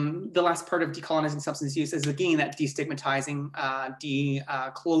 The last part of decolonizing substance use is, again, that destigmatizing,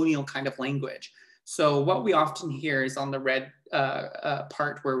 colonial kind of language. So what we often hear is on the red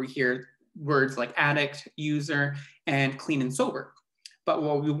part, where we hear words like addict, user, and clean and sober. But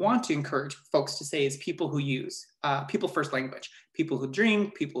what we want to encourage folks to say is people who use, people first language, people who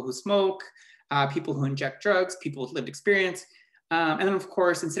drink, people who smoke, people who inject drugs, people with lived experience. And then, of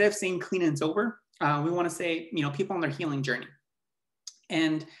course, instead of saying clean and sober, we want to say, you know, people on their healing journey.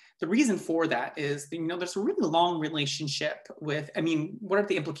 And the reason for that is, you know, there's a really long relationship with, I mean, what are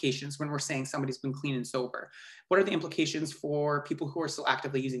the implications when we're saying somebody's been clean and sober? What are the implications for people who are still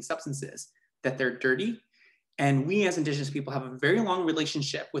actively using substances? That they're dirty. And we as Indigenous people have a very long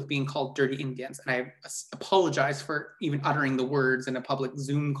relationship with being called dirty Indians. And I apologize for even uttering the words in a public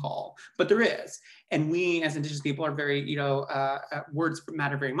Zoom call, but there is. And we as Indigenous people are very, you know, words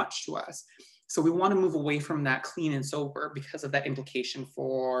matter very much to us. So we want to move away from that clean and sober because of that implication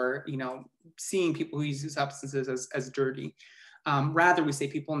for, you know, seeing people who use substances as dirty. Rather, we say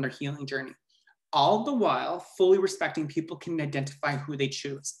people on their healing journey. All the while, fully respecting people can identify who they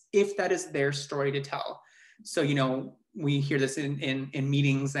choose, if that is their story to tell. So, you know, we hear this in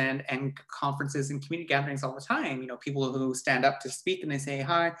meetings and conferences and community gatherings all the time. You know, people who stand up to speak and they say,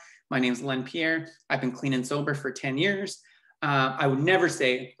 hi, my name is Len Pierre. I've been clean and sober for 10 years. I would never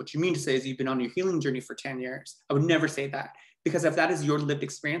say, what you mean to say is you've been on your healing journey for 10 years. I would never say that. because if that is your lived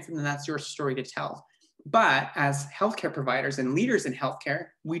experience, then that's your story to tell. But as healthcare providers and leaders in healthcare,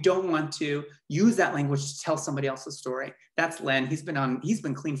 we don't want to use that language to tell somebody else's story. That's Len. He's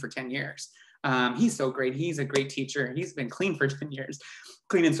been clean for 10 years. He's so great. He's a great teacher. He's been clean for 10 years,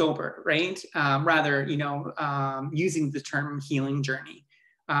 clean and sober, right? Rather, using the term healing journey,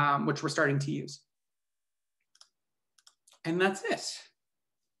 which we're starting to use. And that's it.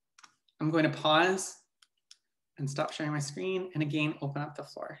 I'm going to pause and stop sharing my screen, and again, open up the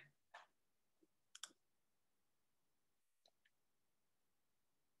floor.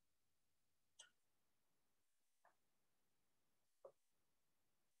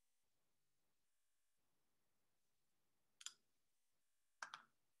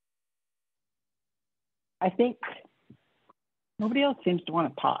 I think nobody else seems to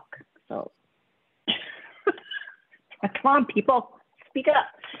want to talk. So come on, people, speak up.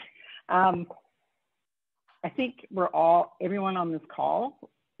 I think everyone on this call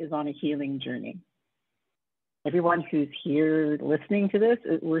is on a healing journey. Everyone who's here listening to this,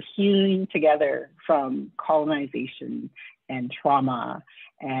 we're healing together from colonization and trauma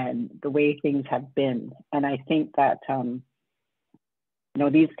and the way things have been. And I think that,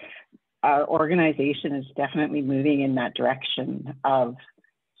 our organization is definitely moving in that direction of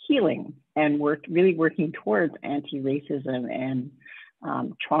healing, and we're really working towards anti-racism and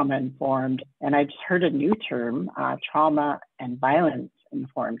trauma-informed. And I just heard a new term, trauma and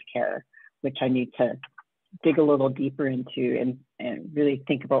violence-informed care, which I need to dig a little deeper into and really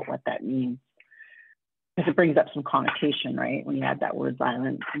think about what that means. Because it brings up some connotation, right? When you add that word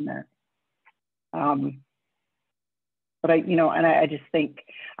violence in there. But I just think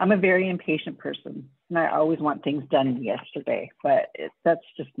I'm a very impatient person, and I always want things done yesterday, but that's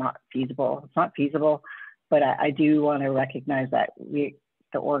just not feasible. It's not feasible, but I do want to recognize that the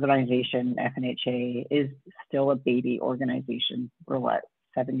organization, FNHA, is still a baby organization. We're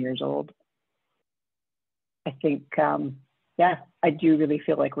 7 years old? I think, I do really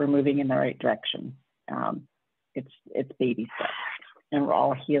feel like we're moving in the right direction. It's baby steps, and we're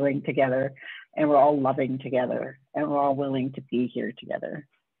all healing together, and we're all loving together, and we're all willing to be here together,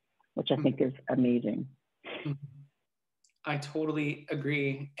 which I think is amazing. I totally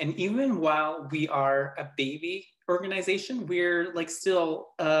agree. And even while we are a baby organization, we're still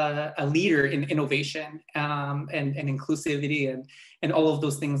a leader in innovation and inclusivity and all of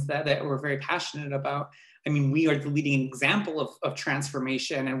those things that we're very passionate about. I mean, we are the leading example of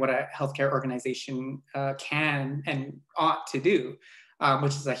transformation and what a healthcare organization can and ought to do.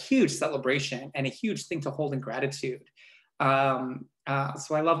 Which is a huge celebration and a huge thing to hold in gratitude.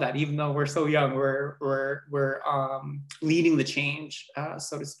 So I love that. Even though we're so young, we're leading the change,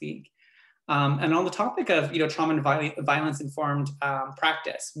 so to speak. And on the topic of trauma and violence-informed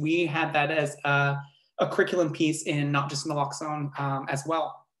practice, we had that as a curriculum piece in not just naloxone as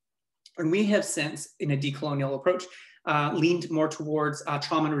well. And we have since, in a decolonial approach, leaned more towards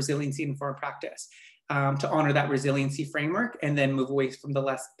trauma and resiliency-informed practice. To honor that resiliency framework and then move away from the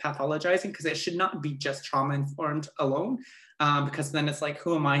less pathologizing, because it should not be just trauma informed alone, because then it's like,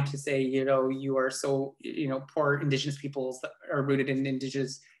 who am I to say, you are so, poor Indigenous peoples that are rooted in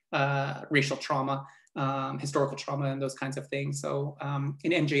Indigenous racial trauma, historical trauma, and those kinds of things. So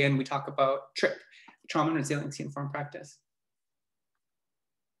in NJN, we talk about TRIP, trauma and resiliency informed practice.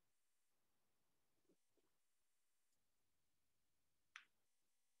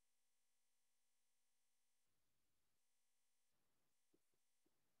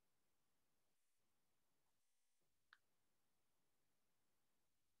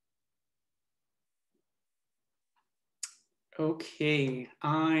 Okay,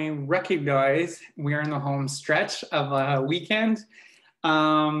 I recognize we are in the home stretch of a weekend.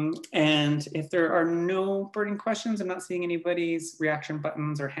 And if there are no burning questions, I'm not seeing anybody's reaction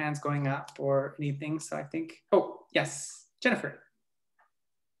buttons or hands going up or anything. So I think, oh, yes, Jennifer.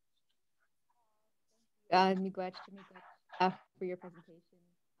 Miigwech, for your presentation.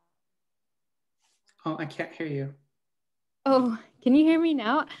 Oh, I can't hear you. Oh, can you hear me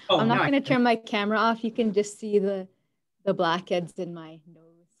now? Oh, I'm not going to turn my camera off. You can just see the blackheads in my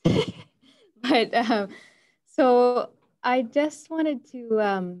nose. But so I just wanted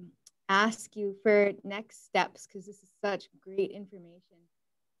to ask you for next steps, because this is such great information.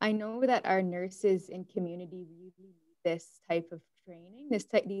 I know that our nurses in community really need this type of training,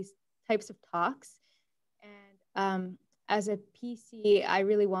 these types of talks. And as a PC, I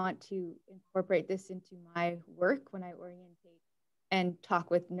really want to incorporate this into my work when I orientate and talk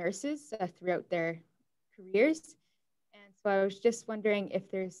with nurses throughout their careers. And so I was just wondering if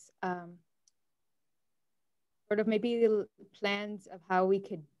there's sort of maybe plans of how we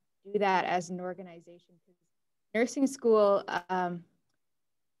could do that as an organization. nursing school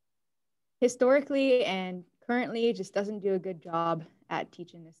historically and currently just doesn't do a good job at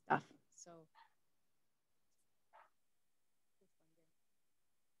teaching this stuff. So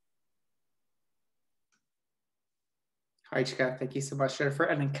Hi, Chika. Thank you so much, Jennifer.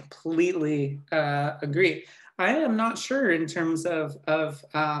 And I completely agree. I am not sure in terms of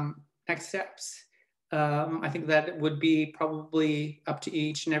next steps. I think that it would be probably up to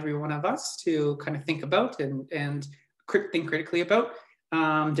each and every one of us to kind of think about and think critically about,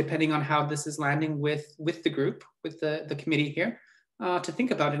 depending on how this is landing with the group, with the committee here, to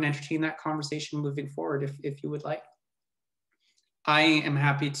think about and entertain that conversation moving forward if you would like. I am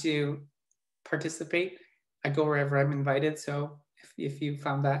happy to participate. I go wherever I'm invited. So if you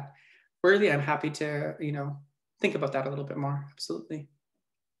found that worthy, I'm happy to, think about that a little bit more. Absolutely.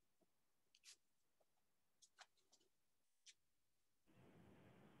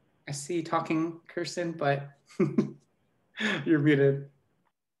 I see you talking, Kirsten, but you're muted.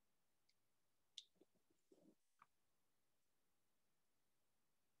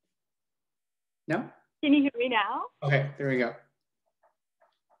 No? Can you hear me now? Okay, there we go.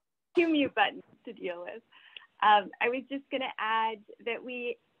 Two mute buttons to deal with. I was just going to add that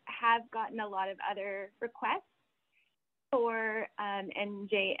we have gotten a lot of other requests for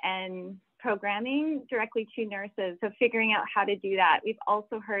NJN programming directly to nurses. So figuring out how to do that. We've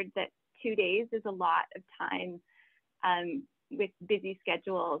also heard that 2 days is a lot of time with busy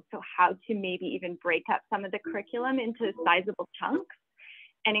schedules. So how to maybe even break up some of the curriculum into sizable chunks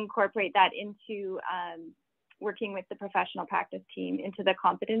and incorporate that into working with the professional practice team into the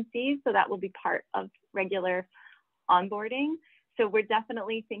competencies. So that will be part of regular onboarding. So we're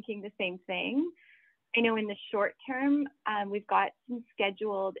definitely thinking the same thing. I know in the short term, we've got some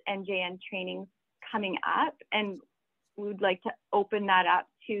scheduled NJN trainings coming up, and we would like to open that up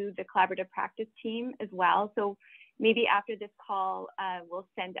to the collaborative practice team as well. So maybe after this call, we'll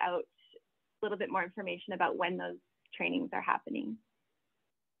send out a little bit more information about when those trainings are happening.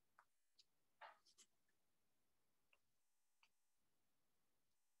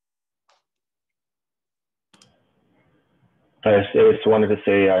 I just wanted to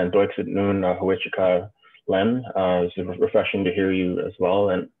say, Doixit Noon, Huichika Len. It's refreshing to hear you as well,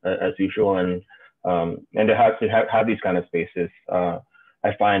 and as usual, and to have these kind of spaces.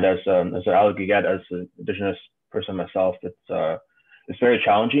 I find as an Alligagat, as an Indigenous person myself, it's very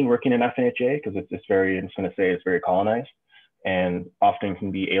challenging working in FNHA because it's very, I'm just going to say, it's very colonized, and often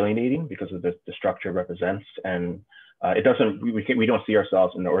can be alienating because of the structure it represents, and it doesn't. We don't see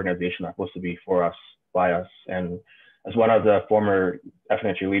ourselves in the organization that's supposed to be for us, by us, and as one of the former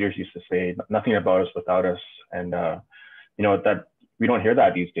FNHA leaders used to say, nothing about us without us. And, that we don't hear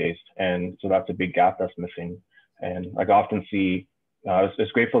that these days. And so that's a big gap that's missing. And I often see,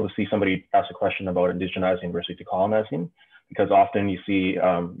 it's grateful to see somebody ask a question about indigenizing versus decolonizing, because often you see,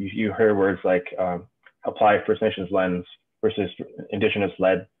 you hear words like apply First Nations lens versus Indigenous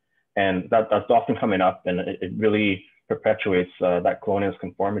led. And that's often coming up, and it really perpetuates that colonialist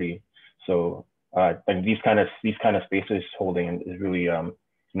conformity. So, and these kind of spaces holding is really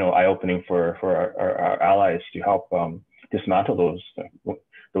eye-opening for our allies to help dismantle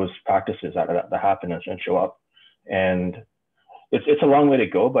those practices that happen and show up. And it's a long way to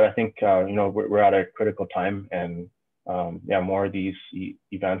go, but I think we're at a critical time, and more of these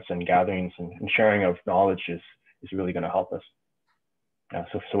events and gatherings and sharing of knowledge is really going to help us.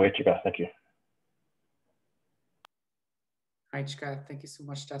 So Chika, thank you. Hi, Chika. Thank you so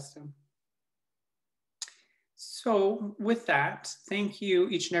much, Justin. So with that, thank you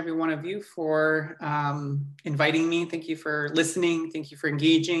each and every one of you for inviting me. Thank you for listening. Thank you for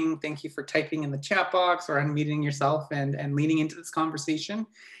engaging. Thank you for typing in the chat box or unmuting yourself and leaning into this conversation.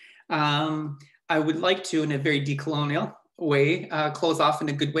 I would like to, in a very decolonial way, close off in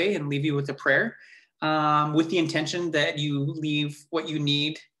a good way and leave you with a prayer with the intention that you leave what you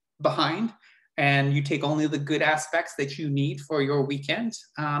need behind, and you take only the good aspects that you need for your weekend.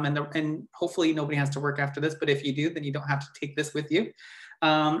 And hopefully nobody has to work after this, but if you do, then you don't have to take this with you.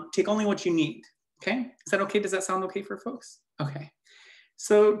 Take only what you need, okay? Is that okay? Does that sound okay for folks? Okay.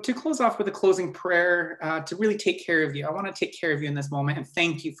 So to close off with a closing prayer, to really take care of you, I want to take care of you in this moment and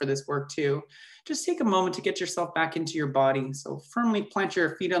thank you for this work too. Just take a moment to get yourself back into your body. So firmly plant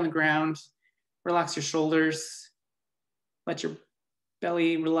your feet on the ground, relax your shoulders, let your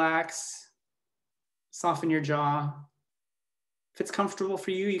belly relax. Soften your jaw. If it's comfortable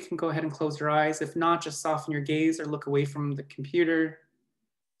for you, you can go ahead and close your eyes. If not, just soften your gaze or look away from the computer.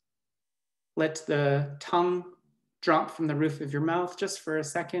 Let the tongue drop from the roof of your mouth just for a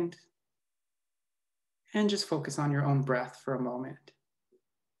second. And just focus on your own breath for a moment.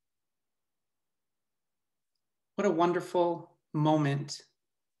 What a wonderful moment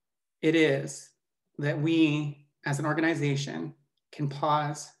it is that we as an organization can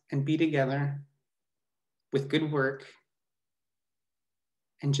pause and be together with good work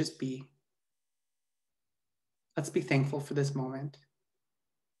and just be. Let's be thankful for this moment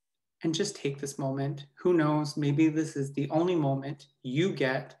and just take this moment. Who knows, maybe this is the only moment you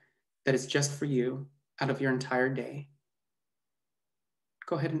get that is just for you out of your entire day.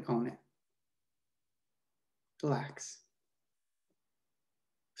 Go ahead and own it. Relax.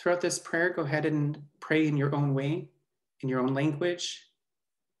 Throughout this prayer, go ahead and pray in your own way, in your own language,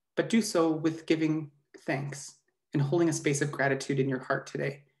 but do so with giving thanks and holding a space of gratitude in your heart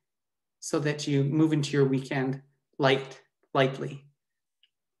today so that you move into your weekend lightly,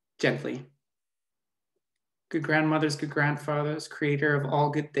 gently. Good grandmothers, good grandfathers, creator of all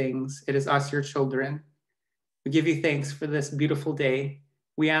good things, it is us, your children. We give you thanks for this beautiful day.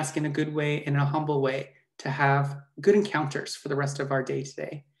 We ask in a good way, in a humble way, to have good encounters for the rest of our day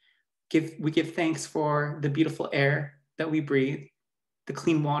today. We give thanks for the beautiful air that we breathe, the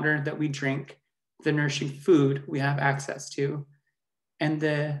clean water that we drink, the nourishing food we have access to, and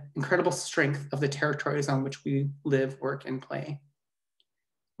the incredible strength of the territories on which we live, work, and play.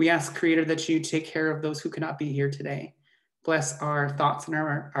 We ask, Creator, that you take care of those who cannot be here today. Bless our thoughts and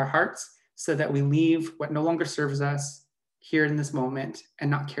our hearts so that we leave what no longer serves us here in this moment and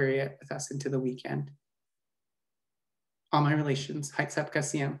not carry it with us into the weekend. All my relations, Haitsep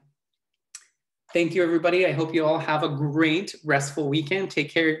Kasiem. Thank you, everybody. I hope you all have a great, restful weekend.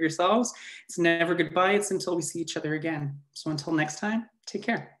 Take care of yourselves. It's never goodbye. It's until we see each other again. So until next time, take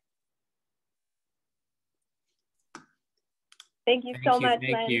care. Thank you so much,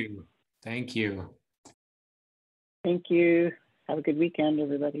 Len. Thank you. Thank you. Thank you. Have a good weekend,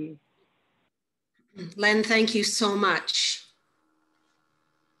 everybody. Len, thank you so much.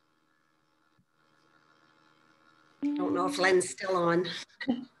 I don't know if Len's still on.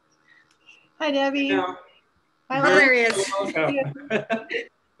 Hi, Debbie. No. Hi, Oh, there he is. Welcome.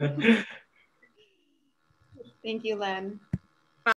 Thank you, Len.